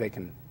 they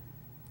can,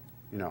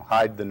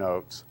 hide the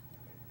notes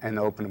and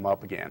open them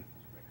up again.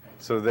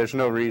 So there's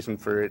no reason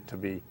for it to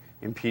be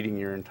impeding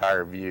your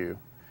entire view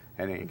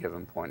at any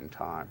given point in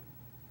time.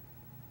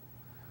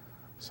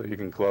 So you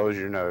can close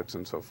your notes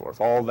and so forth.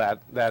 All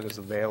that is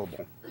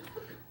available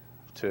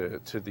to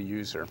the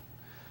user.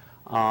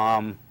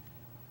 Now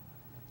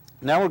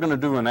we're going to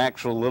do an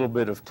actual little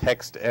bit of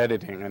text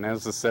editing, and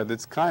as I said,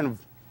 it's kind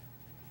of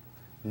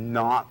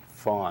not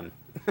fun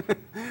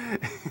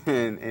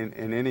in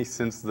any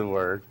sense of the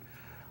word.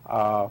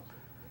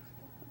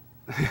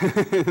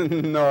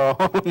 No,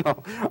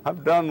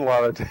 I've done a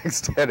lot of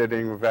text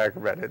editing with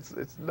Acrobat.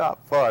 It's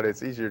not fun.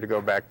 It's easier to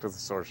go back to the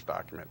source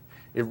document.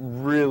 It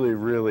really,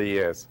 really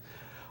is.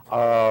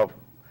 You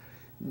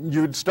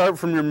would start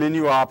from your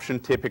menu option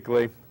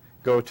typically,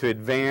 go to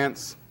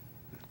Advanced.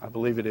 I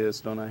believe it is.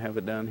 Don't I have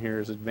it down here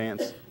as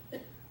Advanced?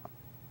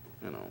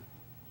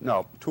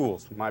 No,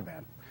 Tools, my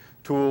bad.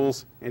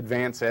 Tools,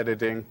 Advanced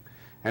Editing,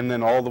 and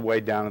then all the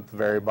way down at the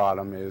very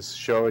bottom is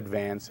Show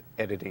Advanced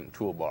Editing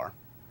Toolbar.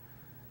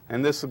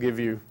 And this will give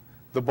you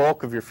the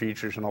bulk of your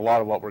features and a lot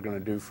of what we're going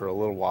to do for a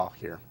little while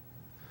here.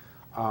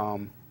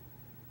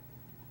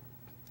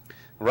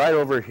 Right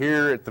over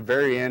here at the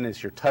very end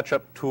is your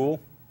touch-up tool.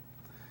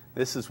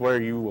 This is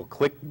where you will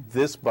click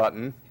this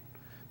button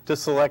to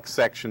select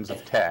sections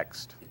of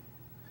text.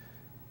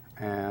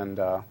 And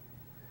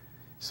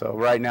so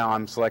right now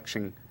I'm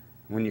selecting,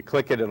 when you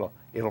click it,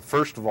 it'll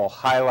first of all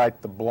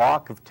highlight the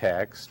block of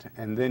text,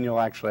 and then you'll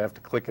actually have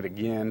to click it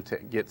again to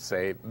get,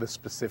 say, the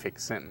specific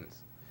sentence.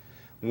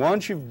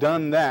 Once you've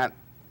done that,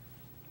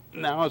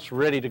 now it's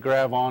ready to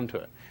grab onto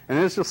it. And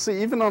as you'll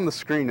see, even on the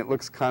screen, it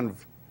looks kind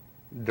of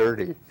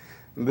dirty.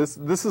 This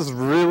is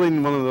really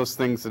one of those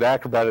things that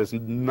Acrobat is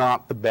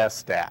not the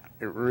best at.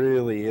 It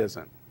really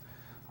isn't.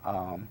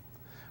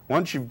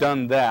 Once you've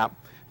done that,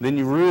 then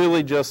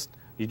you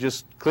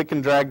just click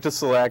and drag to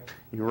select,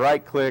 you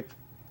right-click,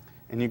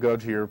 and you go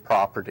to your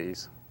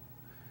properties.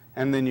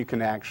 And then you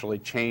can actually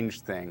change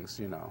things,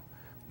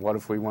 What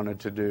if we wanted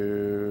to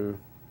do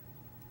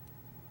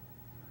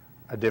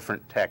a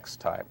different text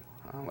type?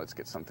 Let's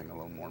get something a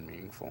little more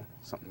meaningful,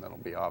 something that'll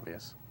be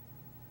obvious,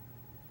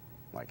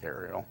 like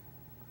Arial,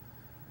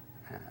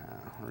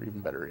 or even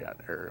better yet,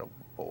 Arial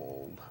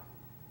Bold.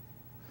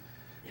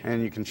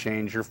 And you can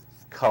change your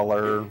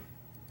color.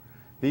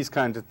 These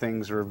kinds of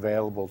things are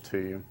available to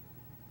you.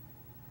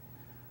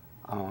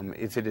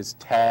 If it is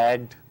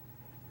tagged,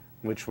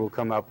 which will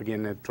come up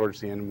again towards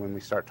the end when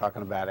we start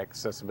talking about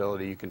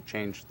accessibility, you can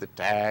change the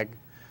tag.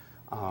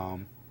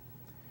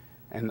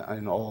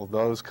 And all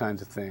those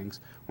kinds of things.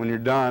 When you're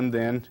done,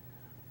 then,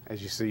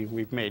 as you see,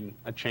 we've made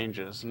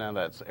changes. Now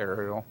that's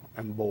Arial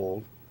and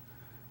bold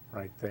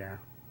right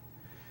there.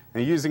 Now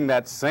using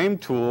that same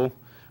tool,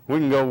 we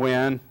can go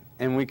in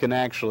and we can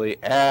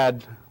actually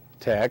add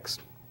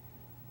text.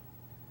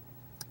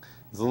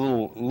 It's a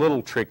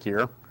little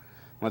trickier.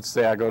 Let's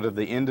say I go to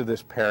the end of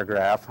this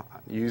paragraph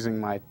using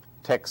my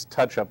text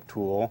touch-up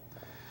tool,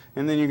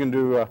 and then you can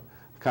do a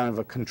kind of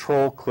a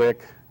control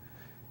click.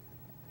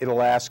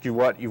 It'll ask you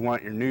what you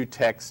want your new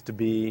text to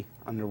be,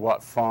 under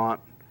what font.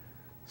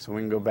 So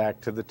we can go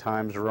back to the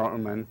Times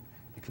Roman.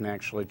 You can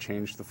actually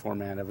change the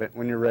format of it.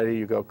 When you're ready,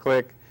 you go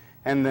click,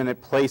 and then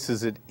it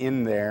places it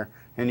in there,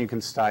 and you can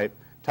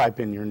type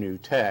in your new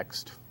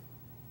text.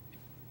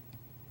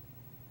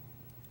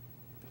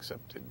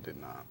 Except it did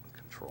not.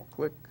 Control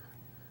click.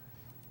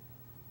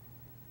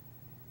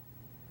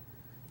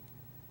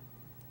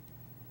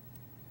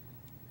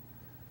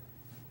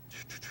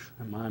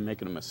 Am I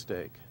making a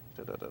mistake?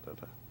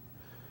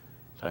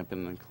 Type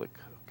in and click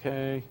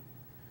OK.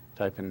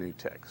 Type in new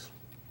text.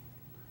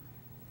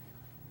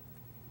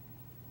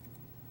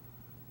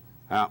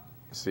 Now,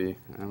 see,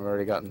 I've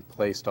already gotten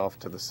placed off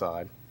to the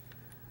side.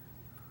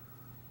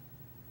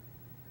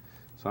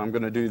 So I'm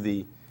going to do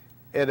the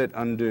edit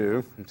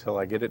undo until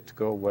I get it to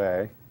go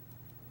away,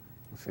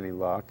 with any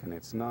luck, and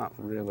it's not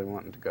really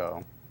wanting to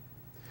go.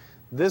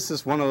 This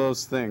is one of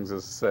those things,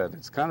 as I said,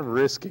 it's kind of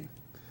risky.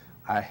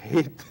 I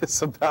hate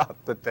this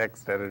about the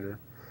text editor.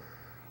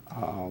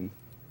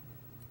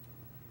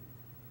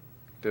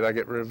 Did I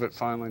get rid of it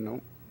finally?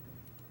 Nope.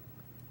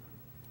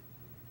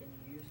 Can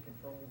you use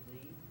Control-Z?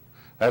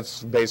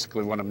 That's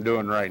basically what I'm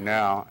doing right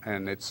now,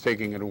 and it's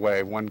taking it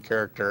away one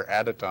character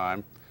at a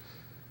time.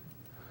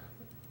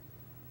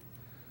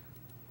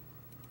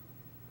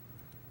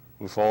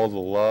 With all the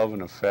love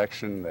and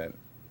affection that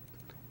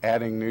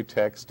adding new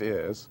text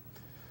is.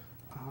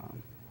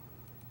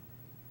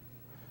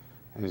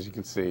 And as you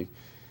can see,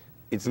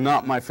 it's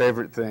not my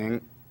favorite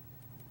thing.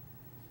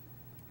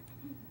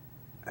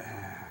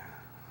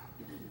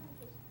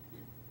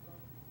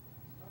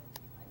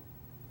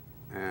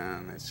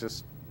 And it's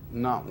just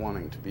not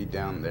wanting to be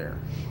down there.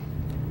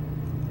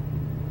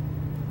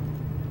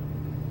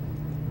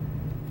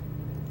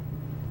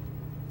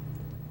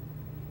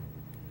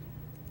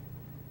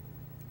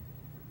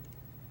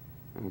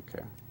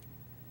 Okay.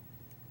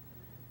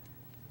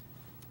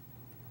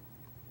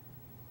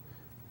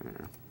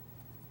 There.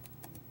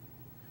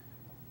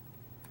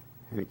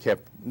 And it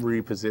kept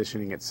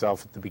repositioning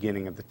itself at the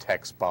beginning of the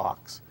text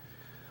box,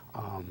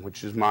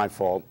 which is my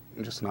fault.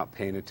 I'm just not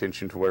paying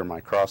attention to where my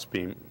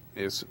crossbeam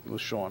was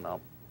showing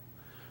up.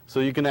 So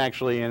you can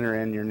actually enter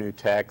in your new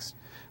text.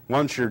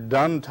 Once you're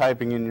done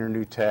typing in your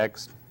new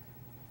text,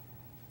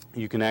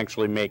 you can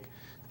actually make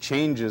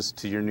changes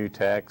to your new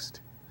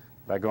text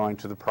by going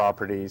to the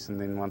properties, and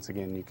then once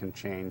again you can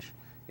change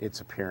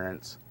its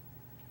appearance.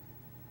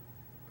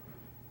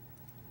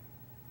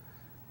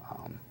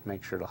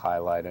 Make sure to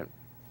highlight it.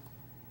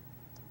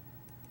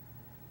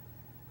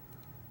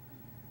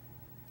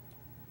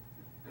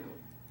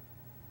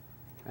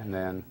 And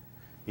then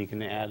you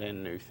can add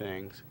in new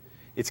things.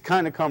 It's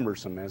kind of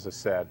cumbersome, as I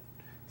said.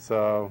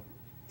 So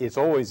it's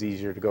always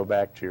easier to go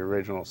back to your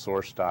original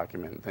source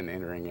document than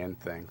entering in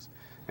things.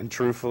 And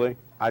truthfully,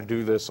 I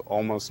do this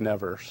almost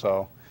never.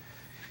 So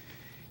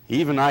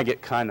even I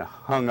get kind of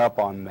hung up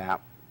on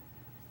that.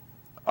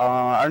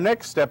 Our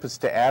next step is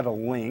to add a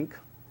link.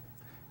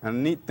 And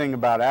the neat thing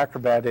about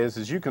Acrobat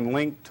is you can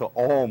link to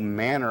all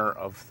manner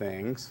of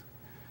things.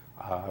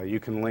 You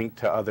can link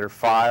to other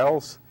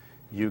files.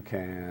 You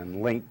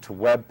can link to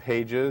web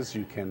pages.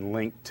 You can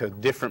link to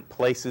different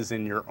places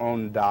in your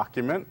own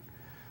document.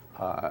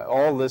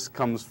 All this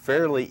comes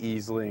fairly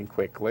easily and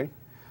quickly.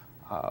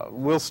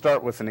 We'll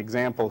start with an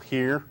example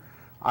here.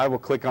 I will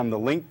click on the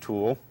link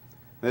tool.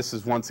 This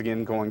is once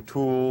again going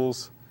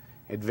Tools,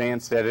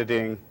 Advanced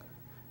Editing,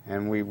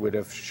 and we would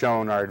have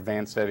shown our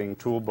Advanced Editing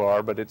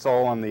toolbar, but it's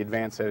all on the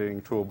Advanced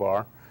Editing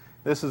toolbar.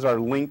 This is our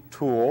link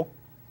tool.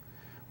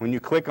 When you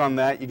click on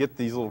that, you get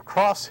these little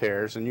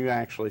crosshairs, and you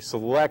actually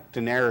select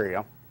an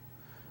area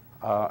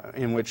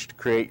in which to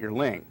create your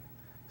link.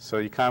 So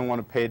you kind of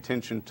want to pay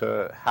attention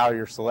to how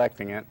you're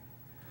selecting it,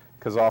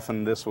 because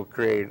often this will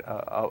create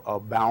a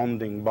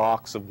bounding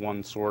box of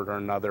one sort or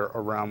another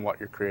around what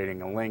you're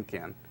creating a link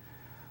in.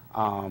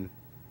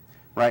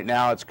 Right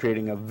now it's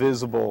creating a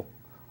visible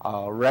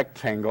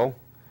rectangle.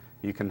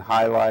 You can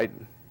highlight,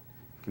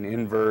 you can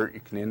invert, you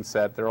can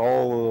inset. They're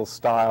all little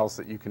styles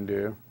that you can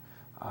do.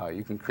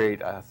 You can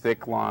create a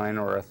thick line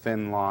or a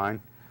thin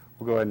line.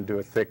 We'll go ahead and do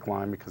a thick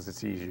line because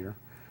it's easier.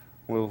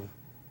 We'll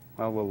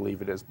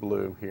leave it as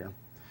blue here.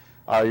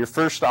 Your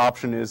first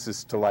option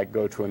is to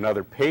go to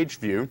another page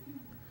view.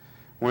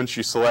 Once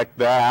you select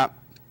that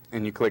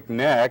and you click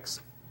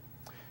next,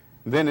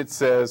 then it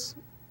says,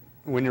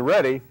 when you're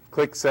ready,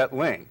 click set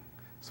link.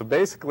 So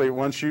basically it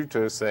wants you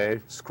to say,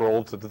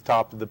 scroll to the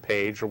top of the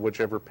page or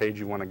whichever page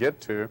you want to get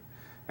to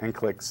and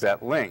click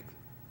set link.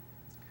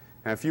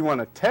 Now if you want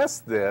to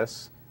test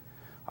this,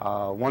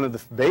 one of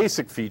the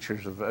basic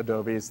features of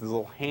Adobe is the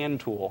little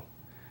hand tool.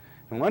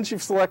 And once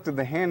you've selected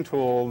the hand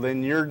tool,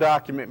 then your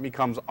document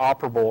becomes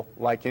operable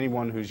like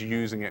anyone who's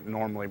using it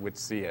normally would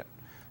see it.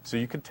 So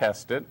you could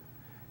test it.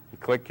 You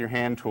click your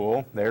hand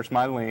tool. There's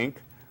my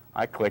link.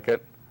 I click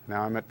it.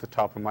 Now I'm at the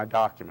top of my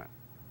document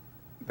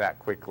that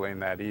quickly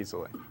and that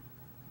easily.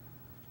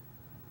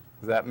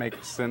 Does that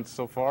make sense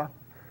so far?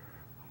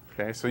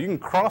 Okay, so you can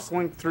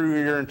cross-link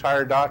through your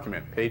entire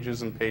document,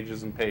 pages and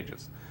pages and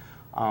pages.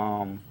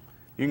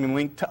 You can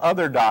link to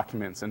other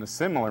documents in a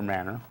similar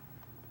manner.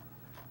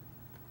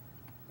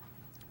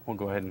 We'll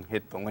go ahead and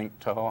hit the link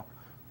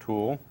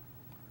tool.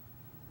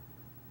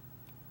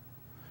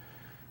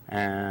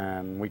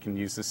 And we can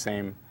use the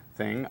same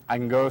thing. I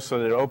can go so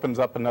that it opens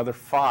up another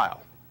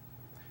file.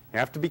 You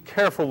have to be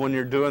careful when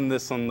you're doing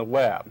this on the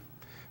web,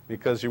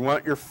 because you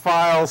want your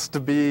files to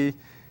be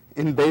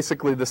in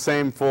basically the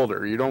same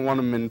folder. You don't want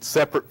them in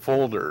separate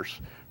folders,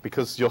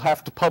 because you'll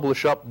have to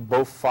publish up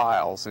both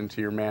files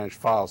into your managed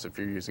files if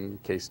you're using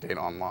K-State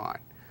Online.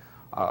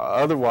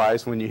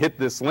 Otherwise, when you hit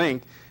this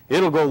link,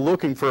 it'll go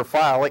looking for a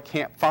file it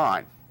can't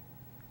find,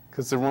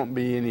 because there won't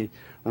be any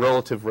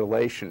relative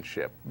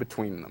relationship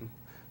between them.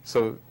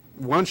 So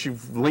once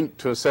you've linked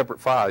to a separate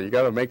file, you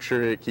got to make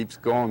sure it keeps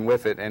going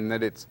with it and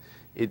that it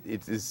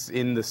is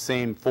in the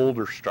same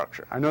folder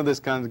structure. I know this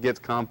kind of gets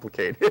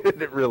complicated.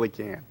 It really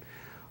can.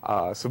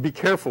 So be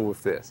careful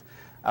with this.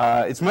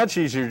 It's much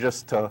easier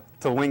just to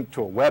link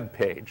to a web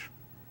page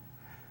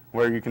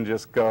where you can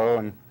just go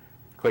and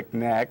click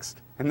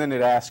next, and then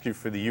it asks you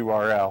for the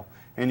URL,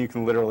 and you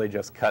can literally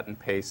just cut and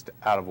paste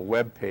out of a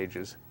web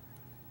pages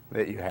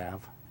that you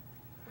have.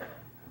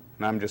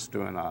 And I'm just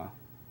doing we'll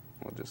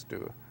just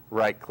do a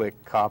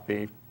right-click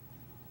copy,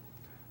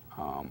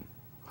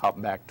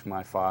 hop back to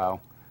my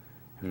file,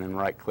 and then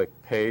right-click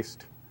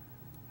paste,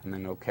 and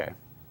then OK. And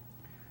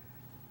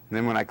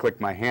then when I click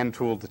my hand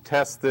tool to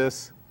test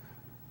this,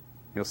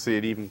 you'll see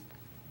it even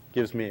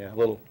gives me a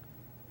little,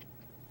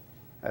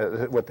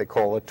 what they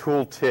call a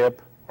tooltip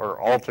or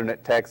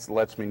alternate text that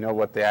lets me know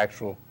what the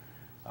actual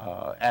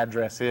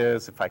address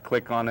is. If I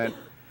click on it,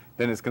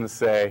 then it's going to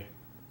say,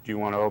 do you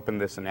want to open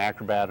this in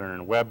Acrobat or in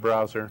a web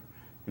browser?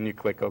 And you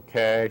click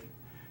OK.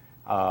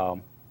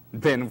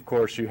 Then, of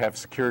course, you have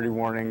security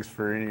warnings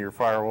for any of your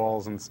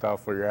firewalls and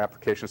stuff where your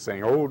application is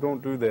saying, oh,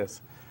 don't do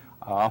this.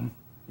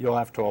 You'll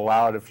have to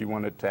allow it if you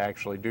want it to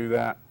actually do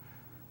that.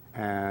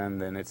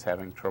 And then it's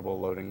having trouble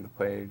loading the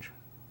page.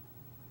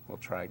 We'll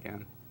try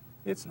again.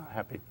 It's not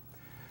happy.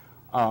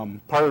 Part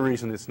of the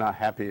reason it's not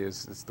happy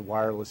is the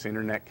wireless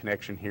internet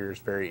connection here is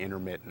very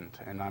intermittent,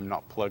 and I'm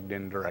not plugged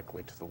in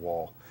directly to the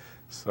wall.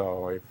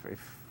 So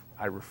if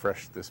I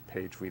refresh this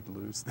page, we'd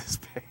lose this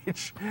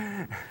page.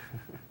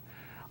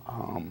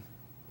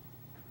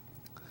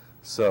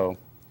 So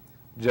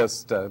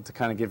just to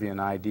kind of give you an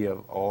idea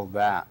of all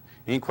that.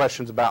 Any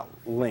questions about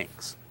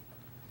links?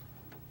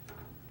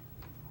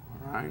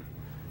 All right.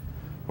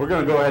 We're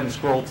going to go ahead and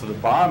scroll to the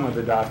bottom of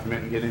the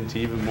document and get into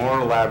even more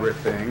elaborate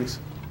things.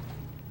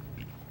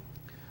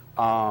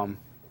 And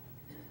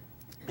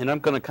I'm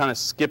going to kind of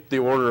skip the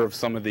order of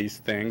some of these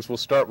things. We'll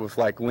start with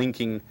like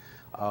linking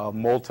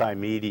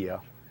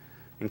multimedia.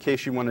 In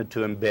case you wanted to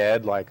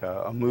embed like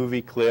a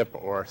movie clip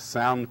or a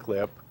sound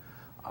clip,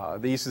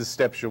 these are the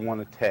steps you'll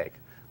want to take.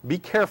 Be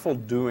careful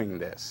doing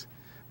this,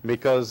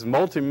 because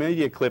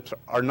multimedia clips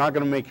are not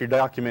going to make your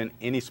document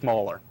any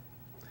smaller.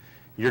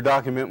 Your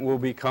document will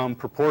become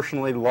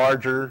proportionally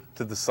larger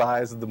to the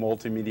size of the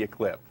multimedia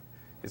clip.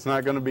 It's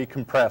not going to be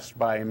compressed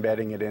by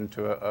embedding it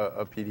into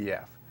a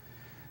PDF.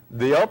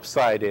 The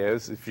upside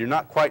is, if you're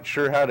not quite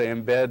sure how to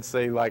embed,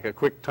 say, like a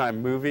QuickTime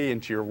movie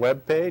into your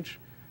web page,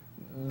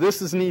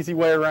 this is an easy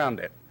way around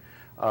it,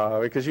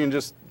 because you can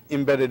just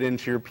embed it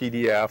into your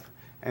PDF,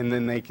 and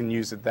then they can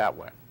use it that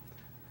way.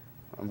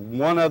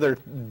 One other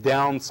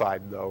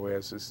downside, though,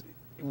 is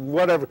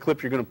whatever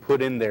clip you're going to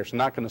put in there is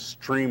not going to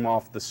stream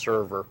off the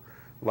server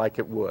like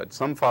it would.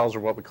 Some files are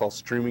what we call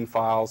streaming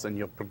files, and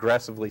you'll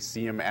progressively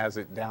see them as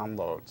it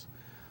downloads.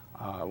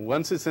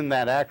 Once it's in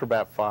that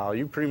Acrobat file,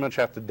 you pretty much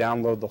have to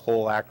download the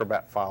whole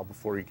Acrobat file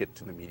before you get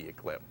to the media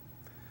clip.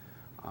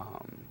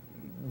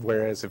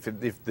 Whereas if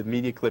the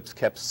media clip's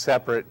kept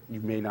separate, you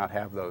may not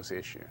have those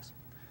issues.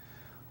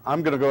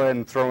 I'm going to go ahead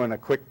and throw in a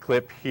quick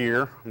clip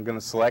here. I'm going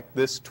to select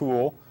this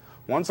tool.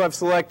 Once I've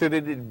selected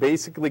it, it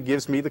basically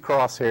gives me the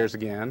crosshairs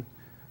again,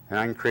 and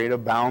I can create a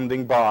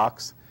bounding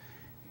box.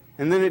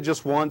 And then it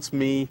just wants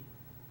me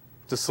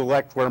to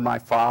select where my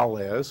file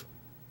is.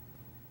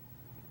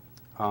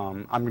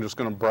 I'm just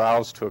going to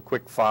browse to a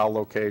quick file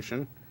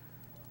location,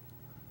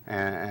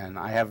 and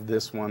I have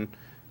this one.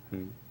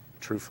 And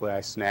truthfully, I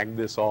snagged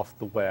this off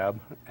the web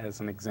as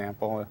an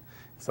example.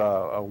 It's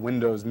a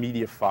Windows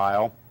media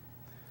file.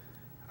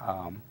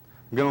 I'm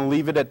going to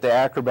leave it at the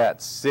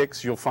Acrobat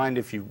 6. You'll find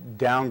if you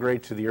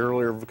downgrade to the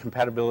earlier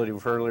compatibility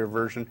with earlier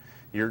version,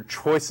 your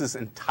choices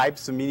and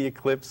types of media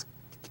clips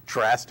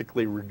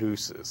drastically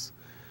reduces.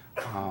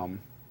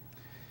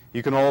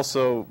 You can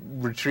also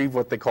retrieve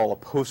what they call a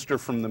poster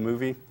from the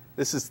movie.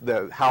 This is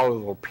how it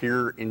will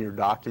appear in your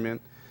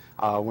document.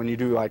 When you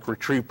do like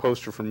retrieve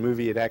poster from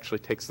movie, it actually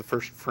takes the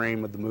first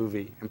frame of the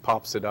movie and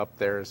pops it up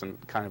there as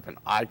kind of an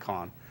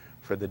icon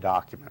for the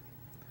document.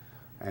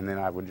 And then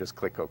I would just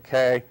click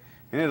OK,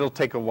 and it'll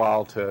take a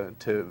while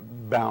to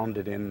bound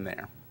it in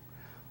there.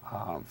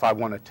 If I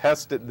want to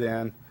test it,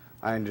 then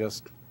I can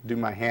just do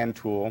my hand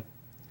tool.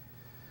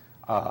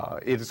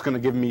 It is going to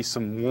give me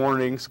some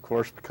warnings, of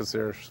course, because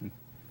there are some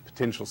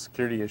potential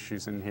security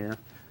issues in here.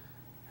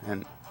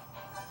 And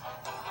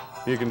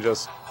you can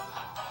just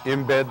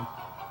embed.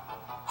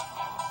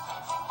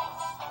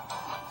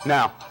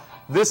 Now,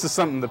 this is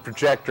something the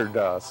projector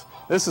does.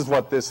 This is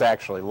what this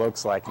actually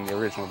looks like in the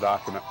original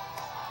document.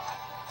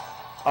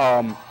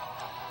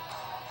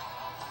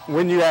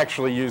 When you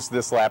actually use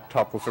this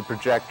laptop with a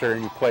projector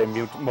and you play a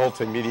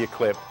multimedia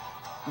clip,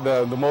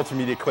 the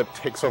multimedia clip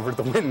takes over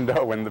the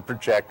window in the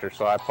projector,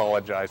 so I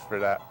apologize for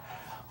that.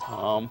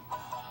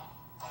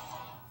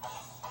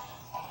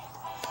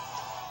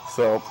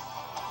 So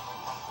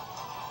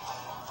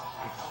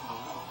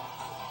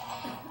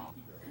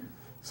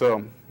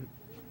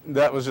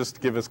that was just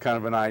to give us kind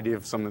of an idea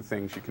of some of the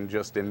things you can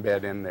just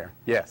embed in there.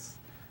 Yes?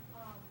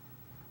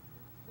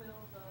 Will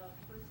the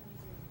person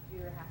using the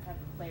computer have to have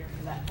a player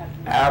for that type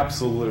of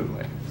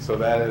Absolutely. So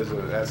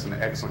that's an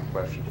excellent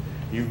question.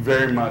 You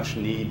very much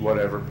need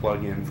whatever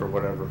plug-in for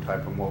whatever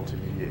type of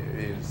multimedia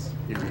is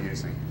you're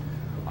using.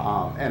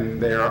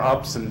 And there are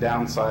ups and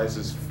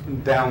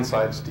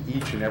downsides to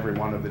each and every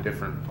one of the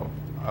different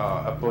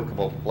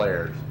applicable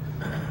players.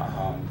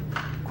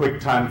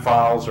 QuickTime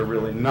files are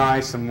really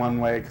nice in one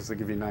way because they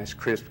give you nice,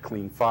 crisp,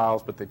 clean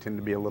files, but they tend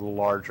to be a little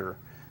larger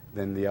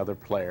than the other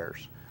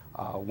players.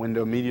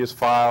 Window Media's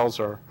files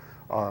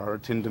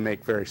tend to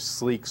make very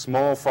sleek,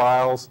 small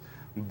files,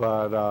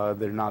 but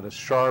they're not as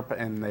sharp,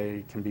 and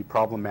they can be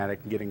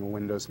problematic in getting a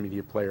Windows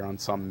Media Player on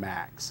some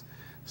Macs.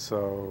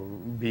 So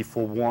be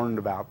forewarned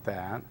about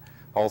that.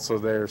 Also,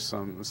 there's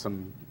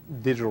some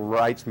digital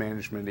rights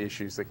management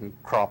issues that can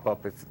crop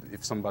up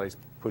if somebody's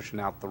pushing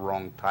out the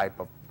wrong type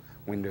of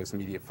Windows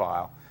Media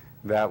file.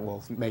 That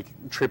will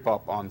trip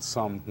up on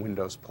some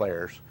Windows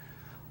players.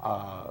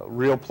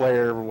 Real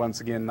Player,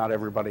 once again, not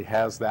everybody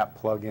has that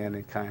plug-in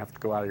and kind of have to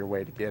go out of your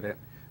way to get it.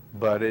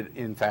 But it,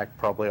 in fact,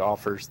 probably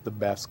offers the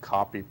best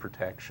copy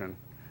protection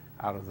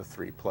out of the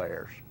three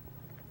players.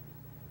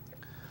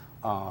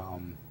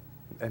 And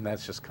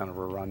that's just kind of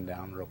a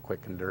rundown, real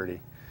quick and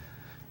dirty.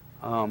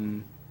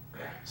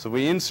 So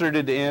we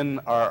inserted in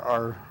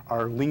our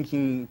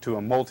linking to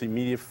a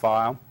multimedia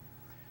file.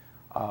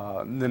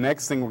 The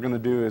next thing we're going to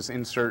do is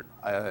insert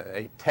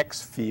a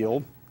text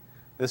field.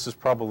 This is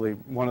probably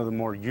one of the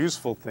more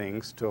useful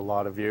things to a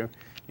lot of you,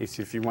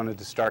 if you wanted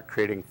to start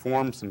creating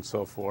forms and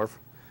so forth.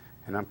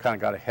 And I'm kind of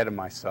got ahead of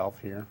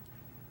myself here.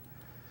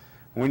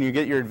 When you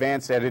get your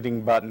advanced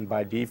editing button,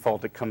 by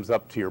default it comes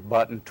up to your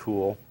button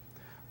tool.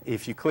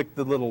 If you click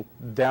the little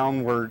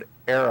downward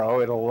arrow,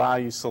 it'll allow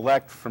you to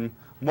select from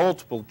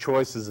multiple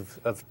choices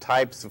of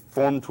types of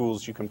form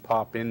tools you can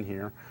pop in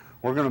here.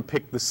 We're going to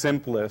pick the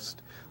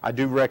simplest. I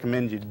do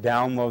recommend you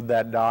download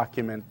that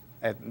document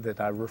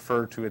that I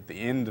refer to at the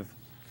end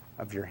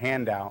of your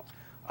handout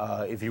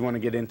if you want to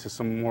get into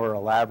some more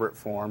elaborate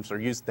forms, or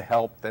use the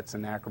help that's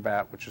in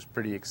Acrobat, which is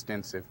pretty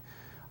extensive,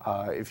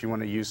 if you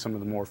want to use some of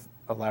the more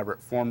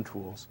elaborate form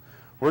tools.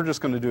 We're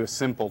just going to do a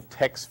simple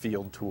text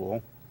field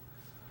tool.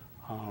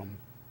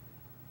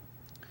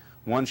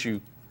 Once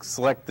you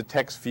select the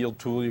text field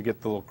tool, you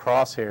get the little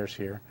crosshairs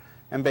here,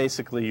 and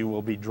basically you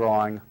will be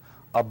drawing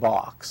a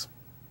box.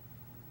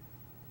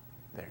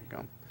 There you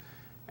go.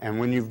 And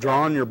when you've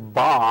drawn your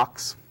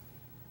box,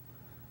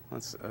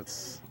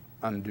 let's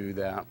undo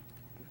that.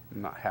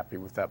 I'm not happy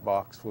with that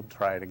box. We'll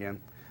try it again.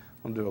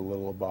 We'll do a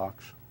little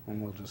box,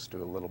 and we'll just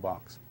do a little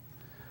box.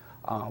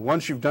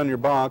 Once you've done your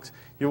box,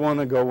 you want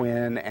to go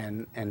in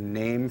and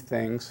name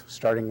things,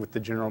 starting with the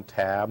General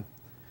tab.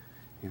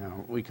 You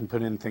know, we can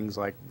put in things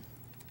like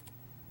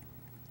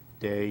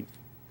date.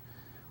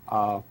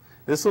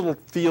 This little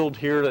field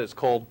here that's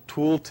called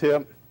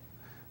tooltip,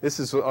 this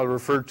is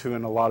referred to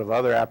in a lot of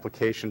other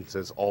applications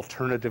as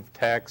alternative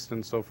text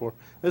and so forth.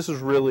 This is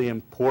really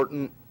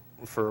important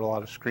for a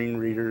lot of screen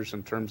readers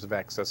in terms of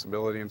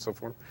accessibility and so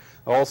forth.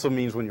 It also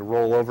means when you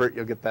roll over it,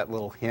 you'll get that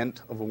little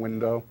hint of a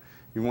window.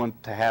 You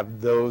want to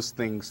have those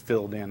things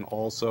filled in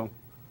also.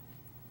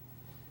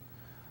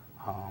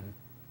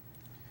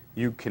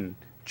 You can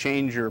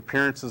change your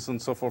appearances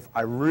and so forth.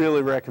 I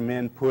really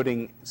recommend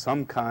putting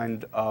some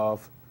kind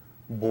of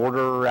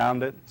border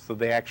around it so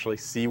they actually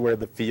see where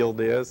the field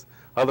is.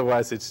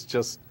 Otherwise, it's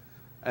just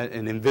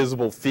an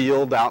invisible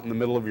field out in the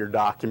middle of your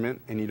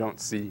document and you don't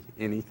see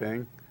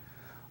anything.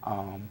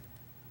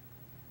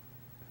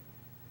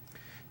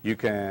 You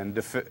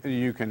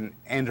can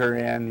enter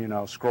in, you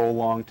know, scroll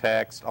long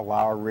text,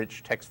 allow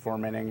rich text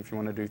formatting if you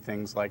want to do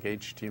things like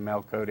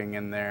HTML coding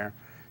in there.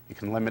 You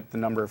can limit the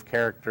number of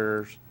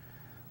characters.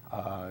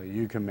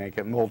 You can make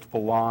it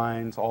multiple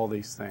lines, all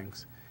these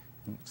things.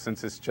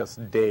 Since it's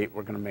just date,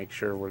 we're going to make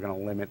sure we're going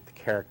to limit the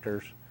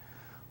characters.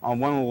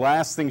 One of the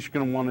last things you're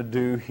going to want to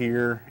do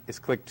here is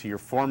click to your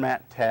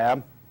Format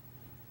tab.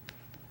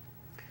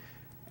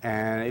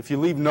 And if you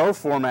leave no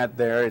format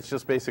there, it's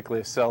just basically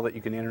a cell that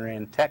you can enter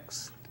in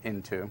text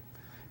into.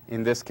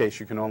 In this case,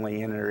 you can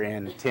only enter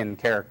in 10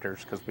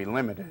 characters because we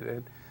limited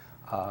it.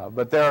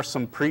 But there are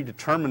some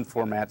predetermined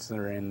formats that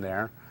are in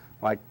there,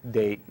 like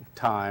date,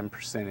 time,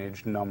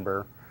 percentage,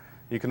 number.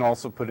 You can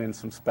also put in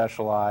some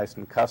specialized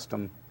and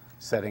custom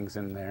settings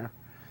in there.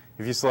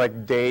 If you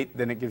select date,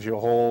 then it gives you a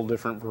whole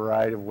different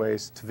variety of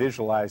ways to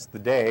visualize the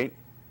date.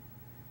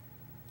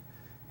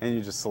 And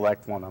you just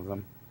select one of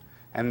them.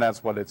 And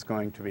that's what it's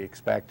going to be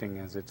expecting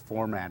as it's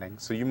formatting.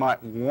 So you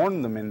might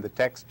warn them in the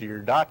text of your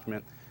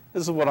document,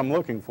 this is what I'm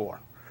looking for.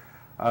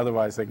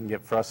 Otherwise, they can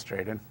get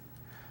frustrated.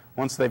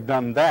 Once they've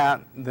done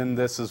that, then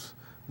this is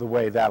the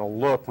way that'll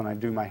look when I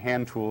do my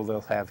hand tool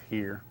they'll have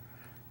here.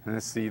 And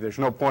let's see, there's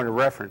no point of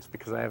reference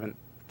because I haven't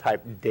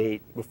typed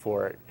date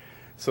before it.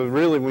 So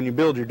really, when you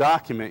build your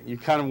document, you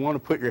kind of want to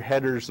put your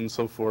headers and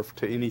so forth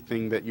to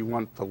anything that you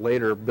want to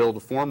later build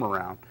a form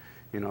around.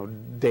 You know,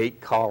 date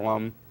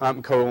column,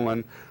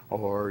 colon,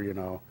 or, you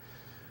know,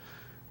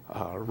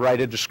 write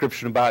a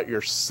description about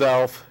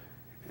yourself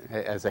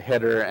as a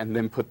header and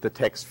then put the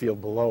text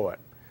field below it.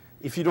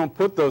 If you don't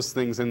put those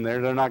things in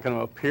there, they're not going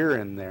to appear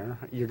in there.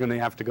 You're going to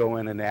have to go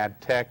in and add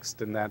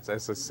text, and that's,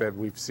 as I said,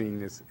 we've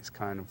seen is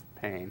kind of a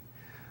pain.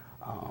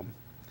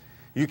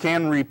 You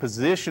can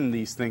reposition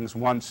these things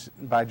once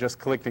by just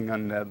clicking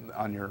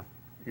on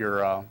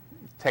your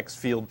text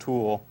field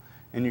tool,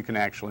 and you can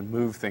actually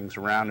move things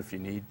around if you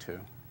need to.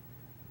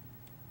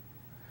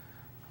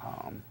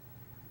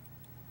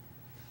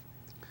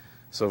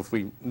 So if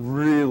we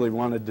really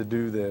wanted to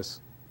do this,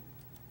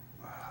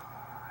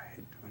 I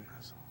hate doing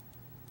this.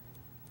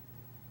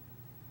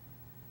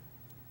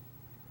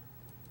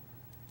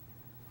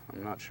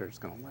 I'm not sure it's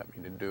going to let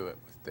me to do it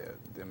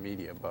with the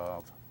media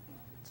above.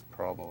 It's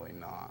probably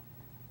not.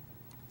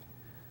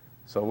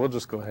 So we'll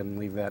just go ahead and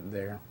leave that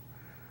there.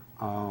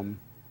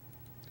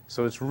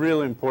 So it's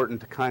really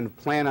important to kind of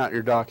plan out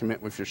your document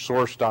with your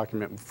source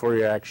document before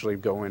you actually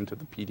go into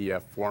the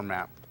PDF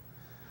format.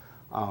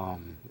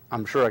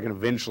 I'm sure I can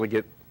eventually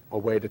get a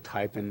way to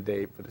type in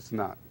date, but it's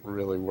not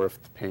really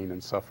worth the pain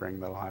and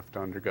suffering that I'll have to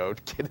undergo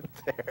to get it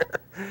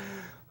there.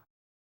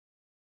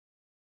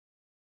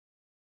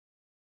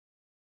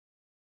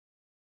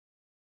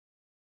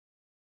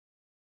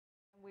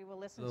 We will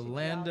listen The to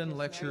Landon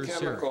Lecture Series.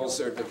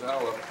 Chemicals are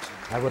developed.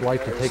 I would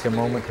like to take a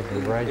moment to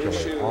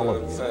congratulate all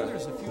of you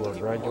who are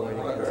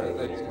graduating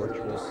today's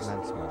virtual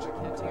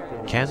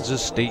commencement.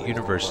 Kansas State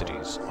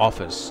University's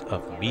Office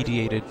of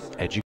Mediated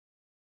Education.